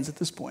of plans at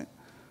this point.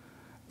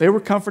 They were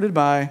comforted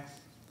by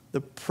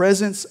the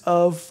presence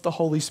of the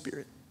Holy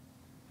Spirit.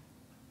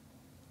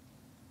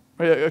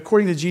 Right?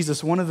 According to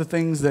Jesus, one of the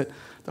things that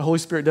the Holy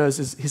Spirit does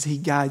is he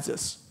guides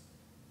us,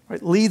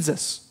 right? Leads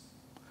us,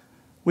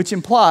 which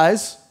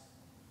implies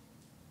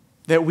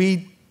that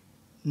we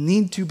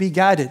need to be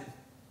guided.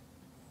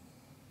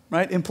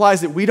 Right?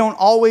 Implies that we don't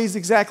always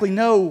exactly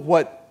know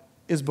what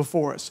is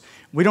before us.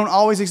 We don't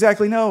always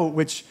exactly know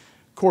which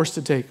course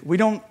to take. We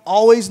don't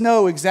always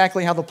know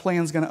exactly how the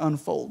plan's going to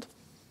unfold.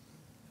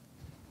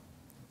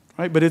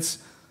 Right? But it's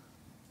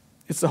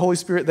the Holy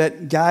Spirit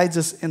that guides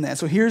us in that.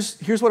 So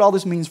here's what all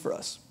this means for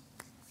us.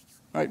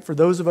 Right? For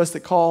those of us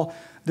that call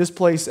this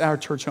place our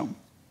church home.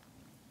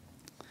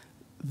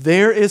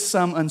 There is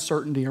some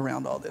uncertainty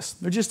around all this.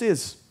 There just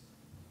is.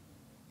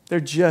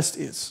 There just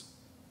is.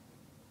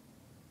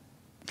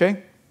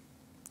 Okay?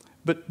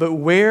 But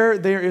where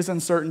there is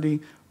uncertainty,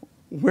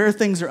 where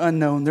things are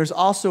unknown, there's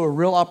also a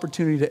real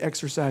opportunity to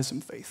exercise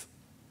some faith.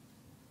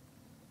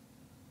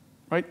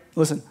 Right?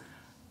 Listen,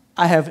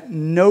 I have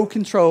no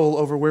control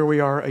over where we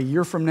are a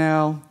year from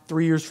now,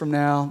 3 years from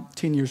now,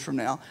 10 years from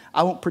now.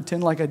 I won't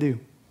pretend like I do.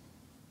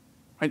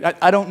 Right?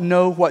 I don't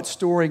know what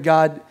story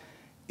God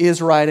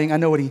is writing. I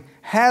know what he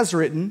has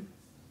written.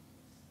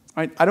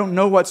 Right? I don't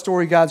know what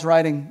story God's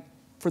writing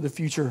for the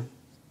future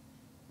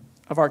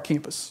of our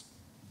campus.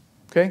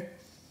 Okay?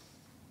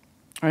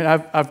 All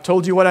right, I've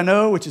told you what I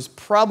know, which is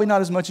probably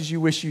not as much as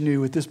you wish you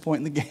knew at this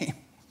point in the game.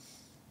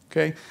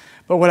 Okay?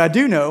 But what I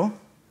do know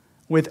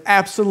with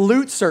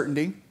absolute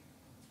certainty,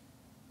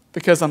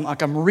 because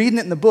I'm reading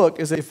it in the book,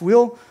 is that if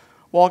we'll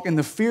walk in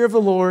the fear of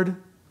the Lord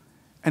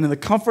and in the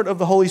comfort of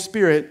the Holy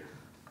Spirit,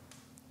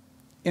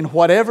 in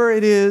whatever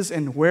it is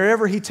and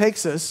wherever he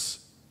takes us,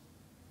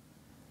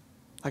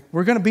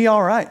 we're going to be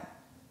all right.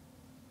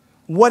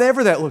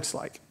 Whatever that looks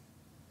like,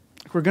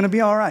 we're going to be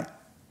all right.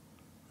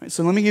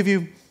 So let me give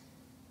you,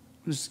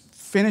 just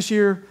finish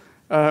here.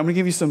 I'm going to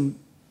give you some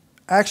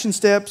action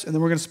steps, and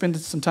then we're going to spend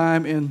some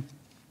time in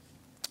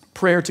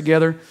prayer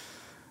together.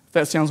 If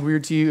that sounds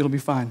weird to you, it'll be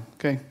fine,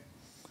 okay?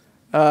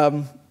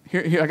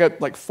 Here I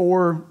got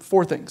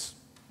four things.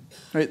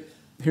 Right?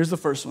 Here's the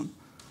first one.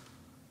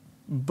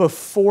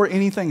 Before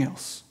anything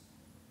else,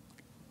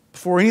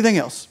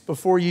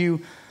 before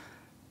you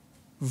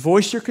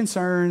voice your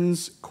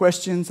concerns,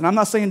 questions, and I'm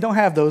not saying don't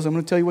have those. I'm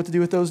going to tell you what to do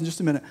with those in just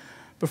a minute.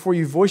 Before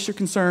you voice your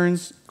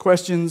concerns,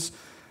 questions,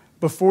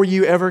 before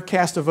you ever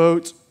cast a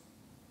vote,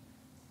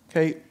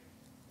 okay,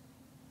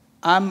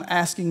 I'm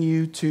asking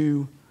you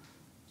to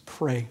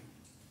pray.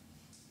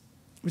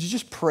 Would you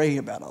just pray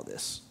about all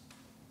this?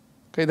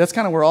 Okay, that's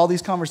kind of where all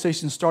these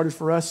conversations started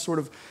for us, sort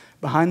of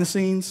behind the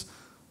scenes,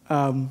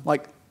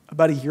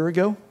 about a year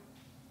ago.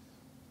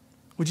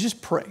 Would you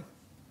just pray?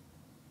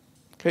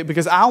 Okay,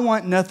 because I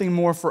want nothing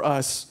more for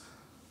us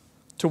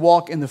to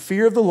walk in the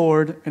fear of the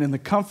Lord and in the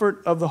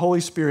comfort of the Holy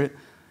Spirit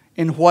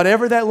And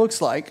whatever that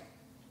looks like,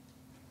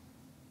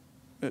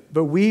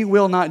 but we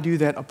will not do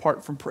that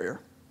apart from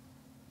prayer.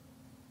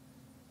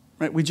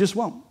 Right? We just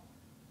won't.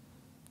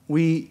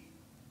 We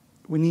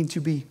need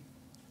to be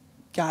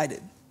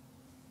guided.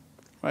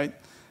 Right?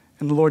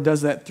 And the Lord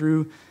does that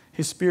through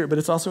His Spirit, but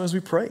it's also as we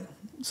pray.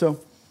 So,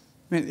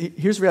 man,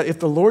 here's the reality. If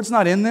the Lord's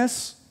not in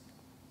this,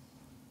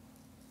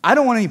 I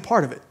don't want any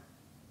part of it.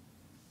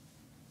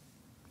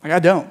 Like, I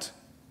don't.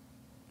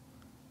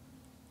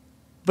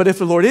 But if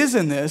the Lord is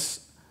in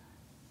this,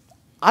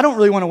 I don't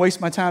really want to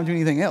waste my time doing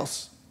anything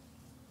else.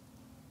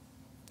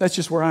 That's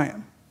just where I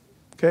am.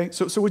 Okay?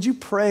 So would you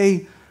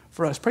pray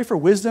for us? Pray for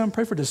wisdom,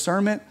 pray for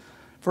discernment,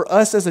 for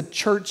us as a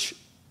church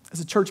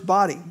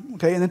body.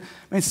 Okay? And then,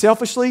 man,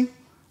 selfishly, I'm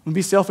going to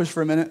be selfish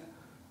for a minute.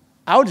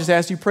 I would just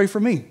ask you pray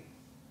for me.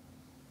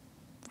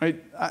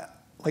 Right?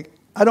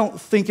 I don't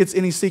think it's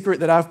any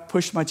secret that I've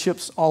pushed my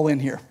chips all in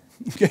here.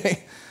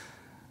 Okay?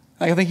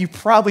 I think you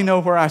probably know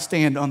where I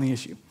stand on the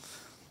issue.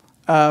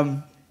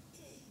 But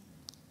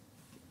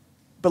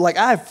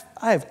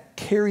I've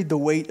carried the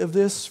weight of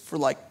this for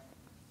like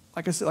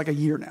I said, like a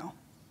year now,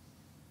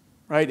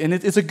 right? And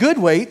it's a good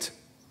weight.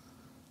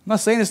 I'm not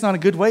saying it's not a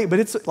good weight, but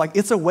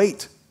it's a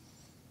weight,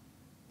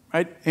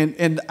 right?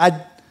 And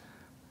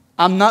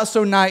I'm not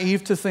so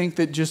naive to think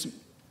that just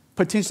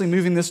potentially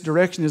moving this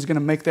direction is going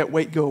to make that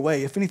weight go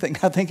away. If anything,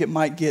 I think it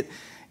might get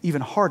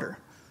even harder,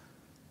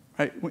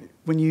 right?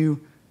 When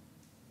you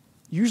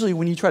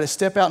try to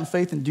step out in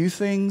faith and do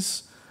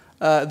things,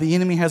 the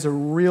enemy has a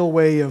real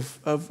way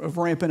of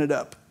ramping it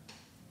up.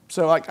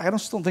 So I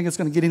just don't think it's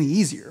going to get any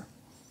easier.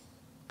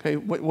 Okay,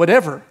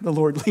 whatever the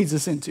Lord leads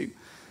us into.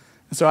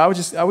 And so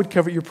I would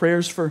cover your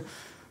prayers for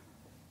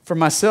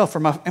myself, for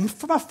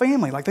my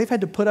family. Like, they've had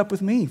to put up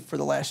with me for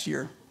the last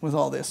year with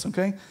all this,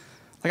 okay?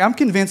 Like, I'm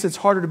convinced it's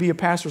harder to be a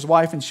pastor's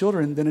wife and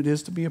children than it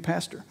is to be a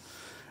pastor.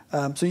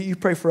 So you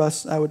pray for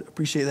us. I would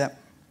appreciate that.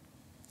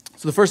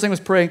 So the first thing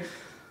was pray.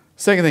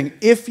 Second thing,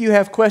 if you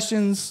have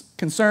questions,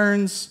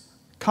 concerns,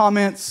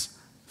 comments,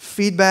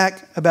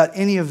 feedback about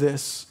any of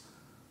this,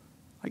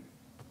 like,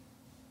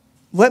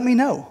 let me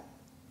know.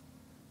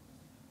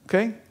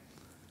 Okay?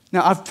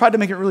 Now, I've tried to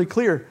make it really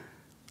clear.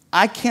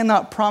 I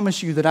cannot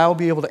promise you that I will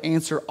be able to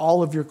answer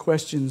all of your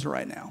questions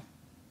right now.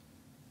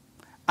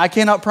 I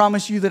cannot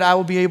promise you that I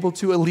will be able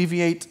to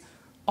alleviate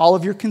all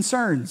of your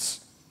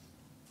concerns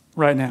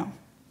right now.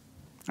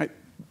 Right?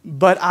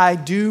 But I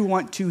do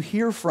want to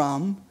hear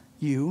from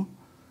you,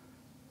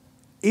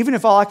 even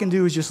if all I can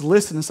do is just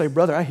listen and say,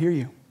 brother, I hear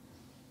you.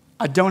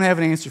 I don't have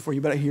an answer for you,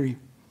 but I hear you.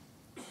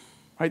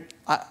 Right?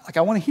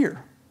 I want to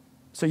hear.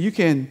 So you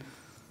can,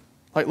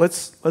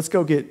 let's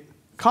go get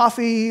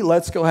coffee.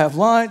 Let's go have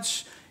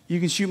lunch. You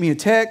can shoot me a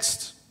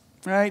text,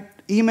 right?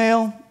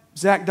 Email,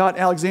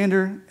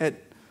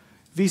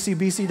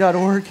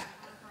 zach.alexander@vcbc.org.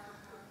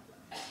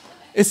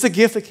 It's the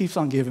gift that keeps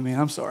on giving, man.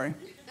 I'm sorry.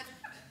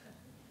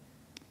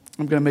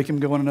 I'm going to make him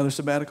go on another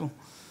sabbatical.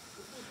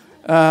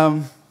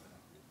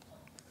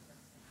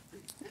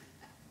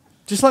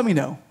 Just let me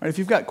know. Right? If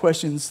you've got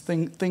questions,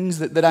 things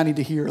that I need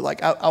to hear,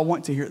 I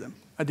want to hear them.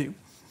 I do.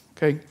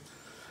 Okay?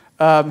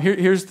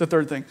 Here's the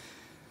third thing.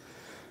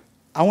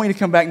 I want you to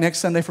come back next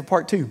Sunday for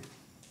part 2.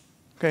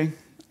 Okay?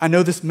 I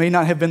know this may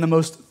not have been the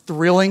most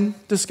thrilling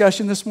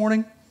discussion this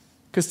morning,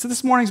 because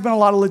this morning's been a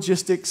lot of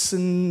logistics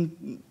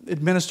and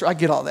I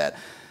get all that.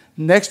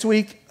 Next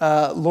week,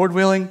 Lord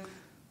willing,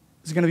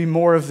 is going to be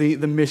more of the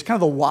mission, kind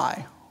of the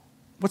why.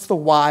 What's the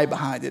why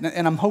behind it?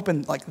 And I'm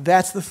hoping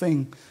that's the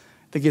thing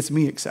that gets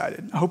me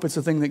excited. I hope it's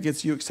the thing that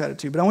gets you excited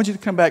too. But I want you to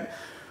come back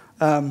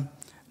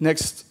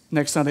next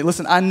Sunday.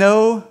 Listen, I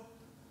know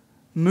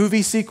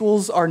movie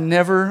sequels are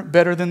never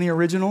better than the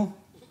original.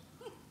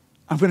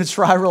 I'm going to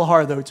try real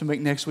hard, though, to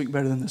make next week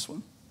better than this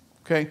one.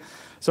 Okay?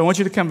 So I want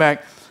you to come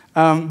back.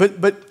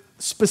 But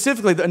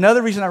specifically,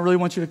 another reason I really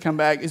want you to come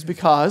back is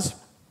because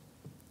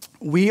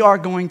we are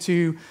going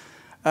to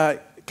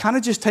kind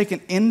of just take an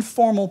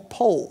informal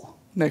poll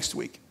next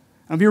week.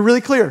 I'll be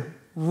really clear.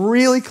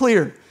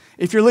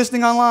 If you're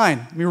listening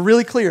online, I'll be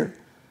really clear.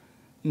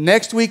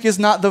 Next week is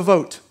not the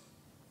vote.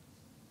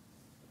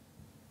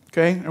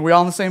 Okay? Are we all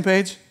on the same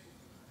page?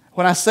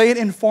 When I say an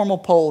informal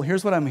poll,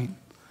 here's what I mean.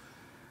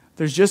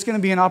 There's just going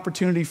to be an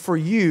opportunity for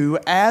you,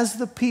 as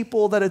the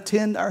people that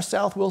attend our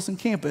South Wilson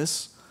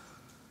campus,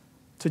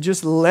 to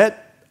just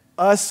let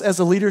us as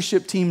a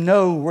leadership team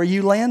know where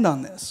you land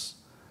on this.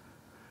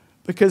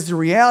 Because the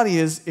reality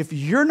is, if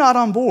you're not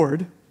on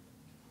board,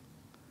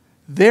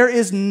 there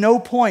is no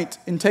point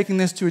in taking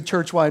this to a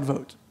church-wide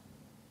vote.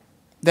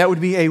 That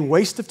would be a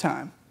waste of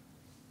time.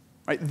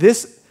 Right?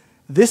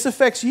 This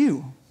affects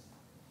you.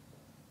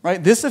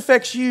 Right? This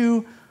affects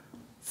you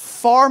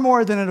far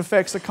more than it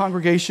affects the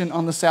congregation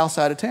on the south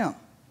side of town.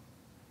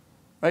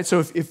 Right? So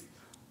if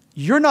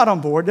you're not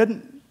on board,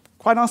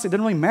 quite honestly, it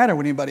doesn't really matter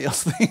what anybody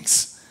else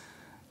thinks.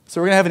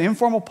 So we're going to have an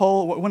informal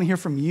poll. We want to hear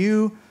from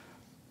you.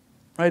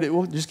 Right?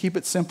 We'll just keep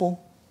it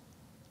simple.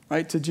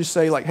 Right? To just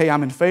say, hey,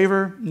 I'm in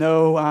favor.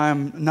 No,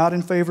 I'm not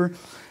in favor.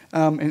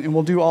 And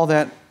we'll do all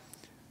that.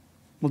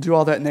 We'll do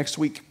all that next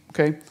week.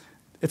 Okay?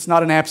 It's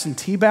not an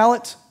absentee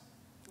ballot.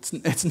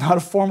 It's not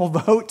a formal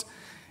vote.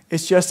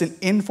 It's just an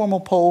informal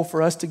poll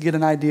for us to get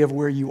an idea of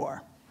where you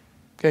are.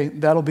 Okay,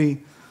 that'll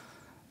be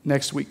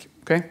next week,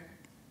 okay?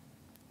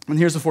 And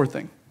here's the fourth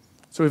thing.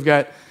 So we've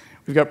got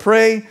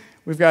pray,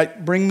 we've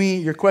got bring me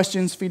your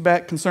questions,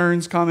 feedback,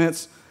 concerns,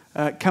 comments.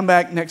 Come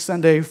back next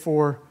Sunday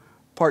for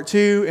part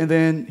 2, and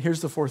then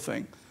here's the fourth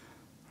thing.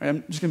 All right,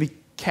 I'm just going to be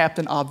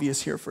Captain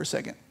Obvious here for a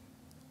second.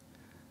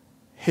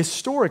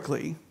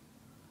 Historically,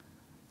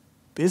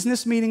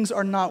 business meetings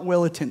are not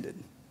well attended.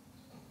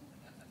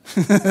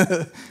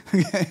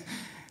 Okay?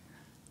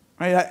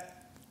 Right?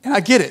 And I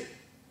get it,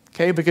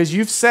 okay, because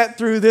you've sat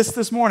through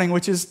this morning,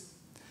 which is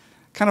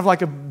kind of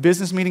like a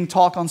business meeting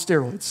talk on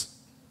steroids,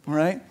 all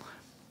right?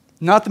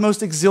 Not the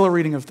most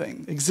exhilarating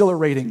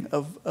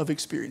of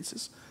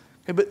experiences.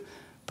 Okay,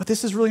 but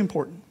this is really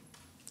important.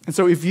 And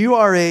so if you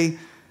are a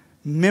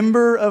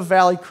member of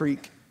Valley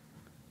Creek,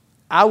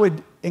 I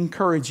would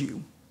encourage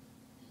you,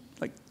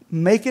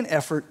 make an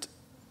effort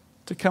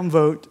to come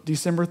vote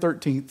December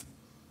 13th.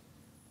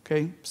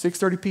 Okay,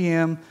 6:30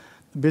 p.m.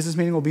 The business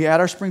meeting will be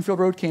at our Springfield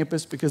Road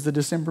campus because the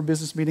December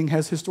business meeting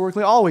has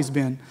historically always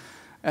been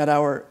at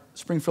our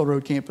Springfield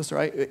Road campus,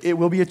 right? It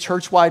will be a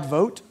church-wide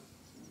vote.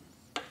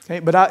 Okay,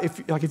 but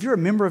if you're a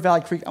member of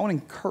Valley Creek, I want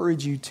to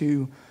encourage you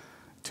to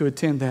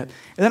attend that.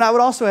 And then I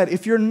would also add,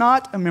 if you're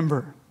not a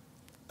member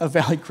of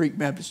Valley Creek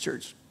Baptist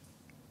Church,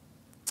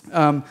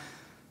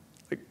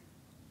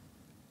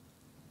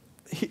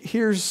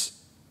 here's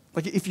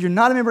if you're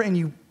not a member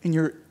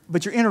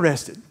but you're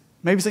interested,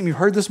 maybe something you've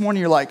heard this morning,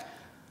 you're like,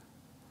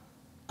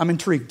 I'm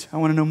intrigued. I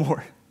want to know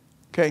more.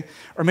 Okay?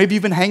 Or maybe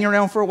you've been hanging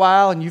around for a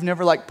while and you've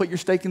never put your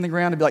stake in the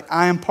ground and be like,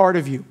 I am part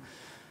of you.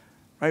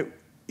 Right?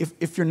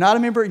 If you're not a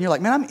member and you're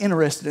like, man, I'm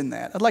interested in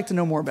that. I'd like to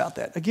know more about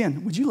that.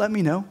 Again, would you let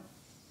me know?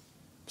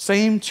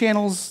 Same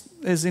channels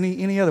as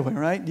any other way,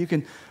 right? You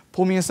can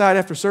pull me aside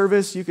after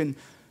service. You can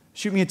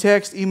shoot me a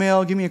text,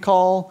 email, give me a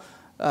call,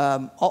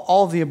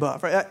 all of the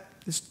above. Right?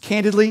 Just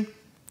candidly,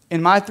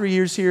 in my 3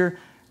 years here,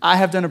 I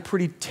have done a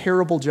pretty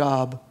terrible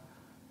job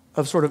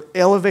of sort of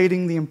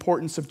elevating the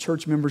importance of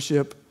church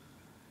membership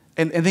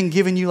and then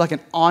giving you an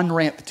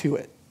on-ramp to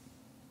it.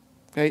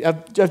 Okay?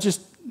 I've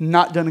just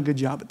not done a good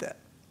job at that.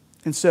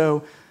 And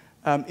so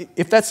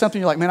if that's something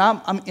you're like, man,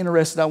 I'm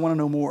interested, I want to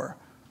know more,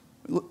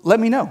 let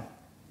me know,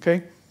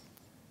 okay?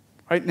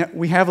 Right now,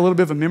 we have a little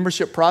bit of a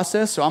membership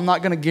process, so I'm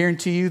not going to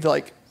guarantee you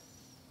that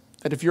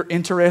if you're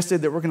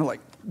interested that we're going to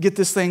get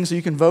this thing so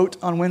you can vote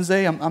on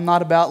Wednesday. I'm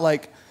not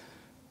about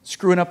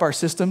screwing up our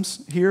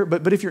systems here,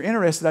 but if you're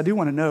interested, I do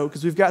want to know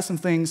because we've got some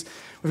things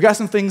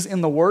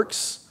in the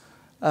works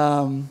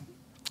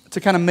to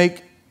kind of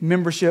make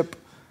membership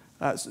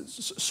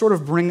sort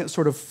of bring it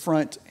sort of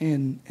front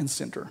and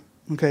center.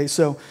 Okay,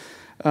 so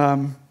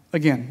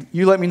again,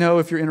 you let me know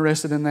if you're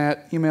interested in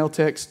that. Email,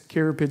 text,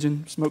 carrier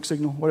pigeon, smoke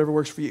signal, whatever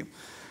works for you.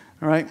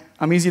 All right,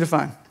 I'm easy to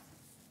find.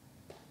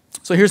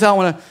 So here's how I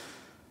want to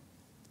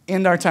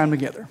end our time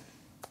together.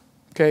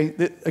 Okay,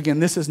 again,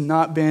 this has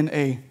not been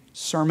a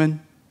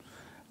sermon.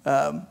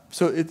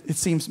 So it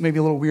seems maybe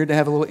a little weird to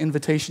have a little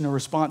invitation or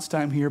response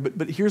time here,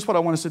 but here's what I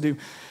want us to do,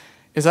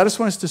 is I just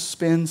want us to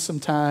spend some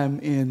time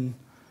in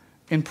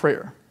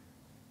prayer,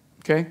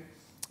 okay?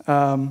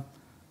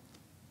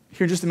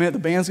 Here in just a minute, the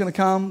band's going to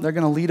come. They're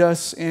going to lead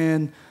us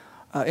in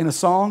a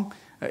song.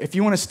 If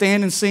you want to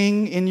stand and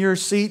sing in your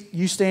seat,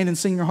 you stand and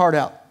sing your heart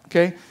out,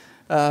 okay?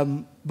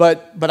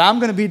 But I'm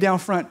going to be down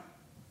front,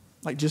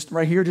 just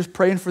right here, just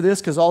praying for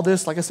this, because all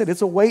this, like I said,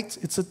 it's a weight,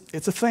 it's a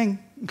thing,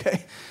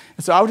 okay?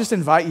 And so I would just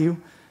invite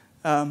you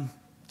to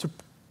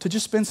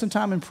just spend some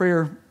time in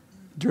prayer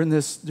during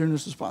this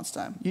response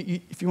time.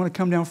 If you want to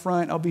come down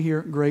front, I'll be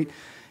here, great.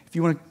 If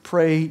you want to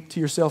pray to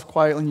yourself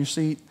quietly in your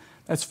seat,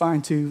 that's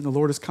fine too. The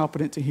Lord is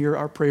competent to hear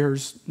our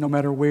prayers no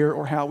matter where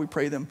or how we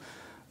pray them.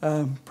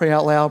 Pray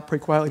out loud, pray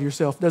quietly to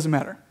yourself, doesn't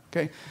matter,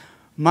 okay?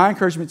 My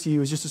encouragement to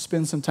you is just to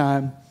spend some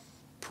time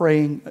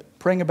praying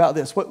about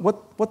this.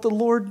 What the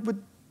Lord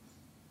would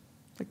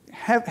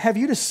have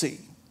you to see,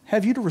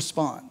 have you to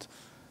respond.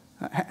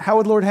 How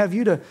would the Lord have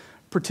you to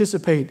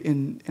participate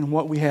in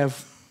what we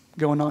have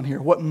going on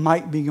here, what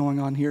might be going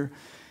on here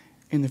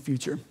in the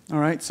future? All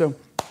right, so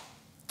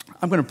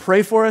I'm going to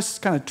pray for us,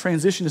 kind of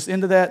transition us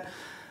into that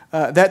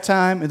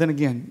time, and then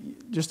again,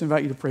 just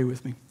invite you to pray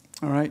with me.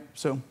 All right,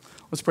 so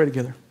let's pray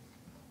together.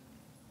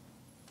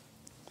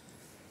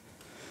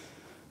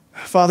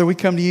 Father, we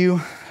come to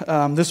you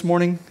this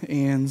morning,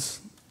 and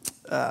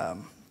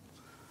I'm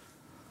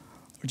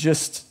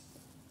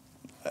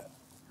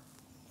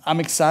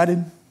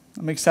excited.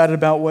 I'm excited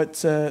about what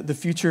the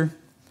future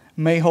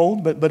may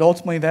hold, but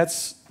ultimately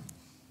that's,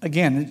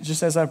 again,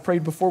 just as I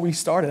prayed before we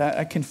started,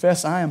 I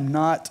confess I am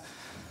not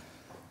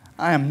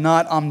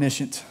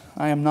omniscient.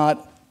 I am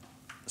not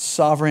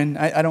sovereign.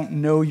 I don't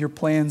know your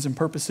plans and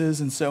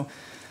purposes, and so,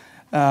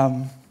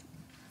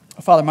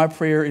 Father, my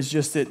prayer is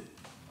just that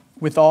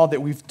with all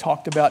that we've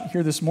talked about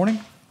here this morning,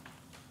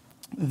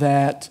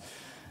 that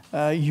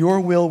your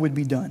will would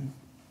be done.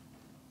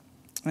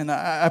 And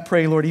I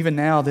pray, Lord, even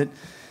now that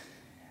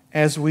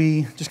as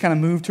we just kind of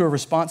move to a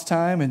response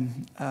time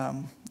and,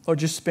 Lord,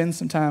 just spend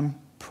some time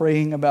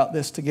praying about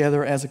this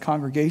together as a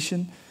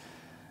congregation.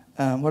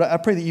 Lord, I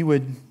pray that you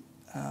would,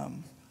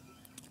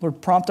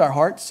 Lord, prompt our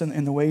hearts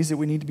in the ways that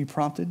we need to be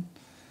prompted.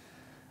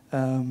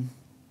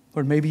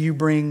 Lord, maybe you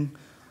bring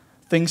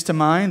things to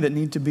mind that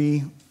need to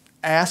be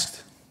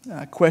asked,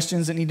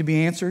 questions that need to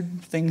be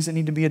answered, things that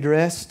need to be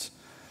addressed.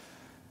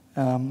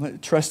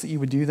 Trust that you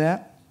would do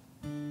that.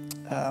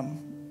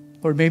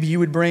 Lord, maybe you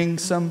would bring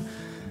some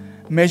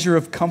measure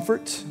of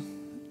comfort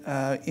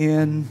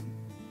in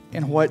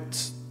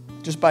what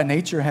just by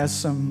nature has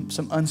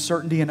some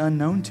uncertainty and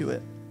unknown to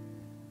it.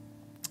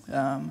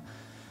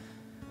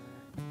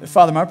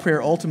 Father, my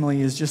prayer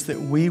ultimately is just that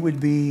we would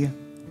be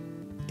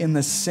in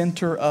the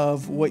center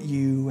of what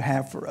you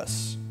have for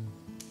us.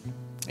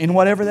 In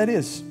whatever that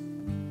is.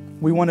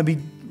 We want to be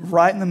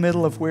right in the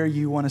middle of where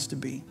you want us to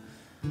be.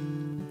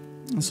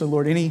 And so,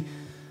 Lord, any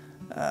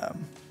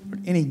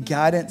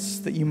guidance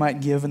that you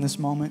might give in this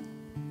moment,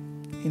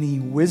 any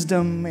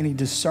wisdom, any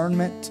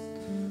discernment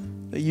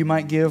that you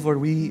might give, Lord,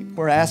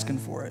 we're asking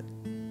for it.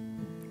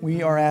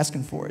 We are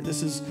asking for it.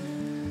 This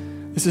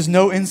is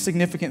no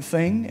insignificant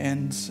thing,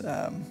 and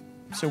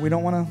so we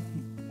don't want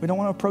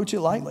to approach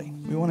it lightly.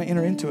 We want to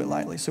enter into it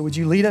lightly. So would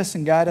you lead us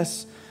and guide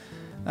us,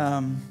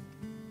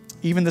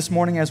 even this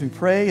morning as we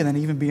pray, and then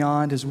even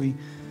beyond as we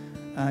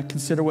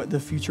consider what the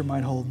future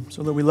might hold.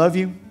 So Lord, we love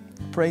you,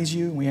 praise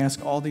you, and we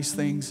ask all these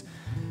things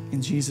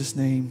in Jesus'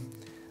 name.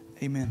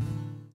 Amen.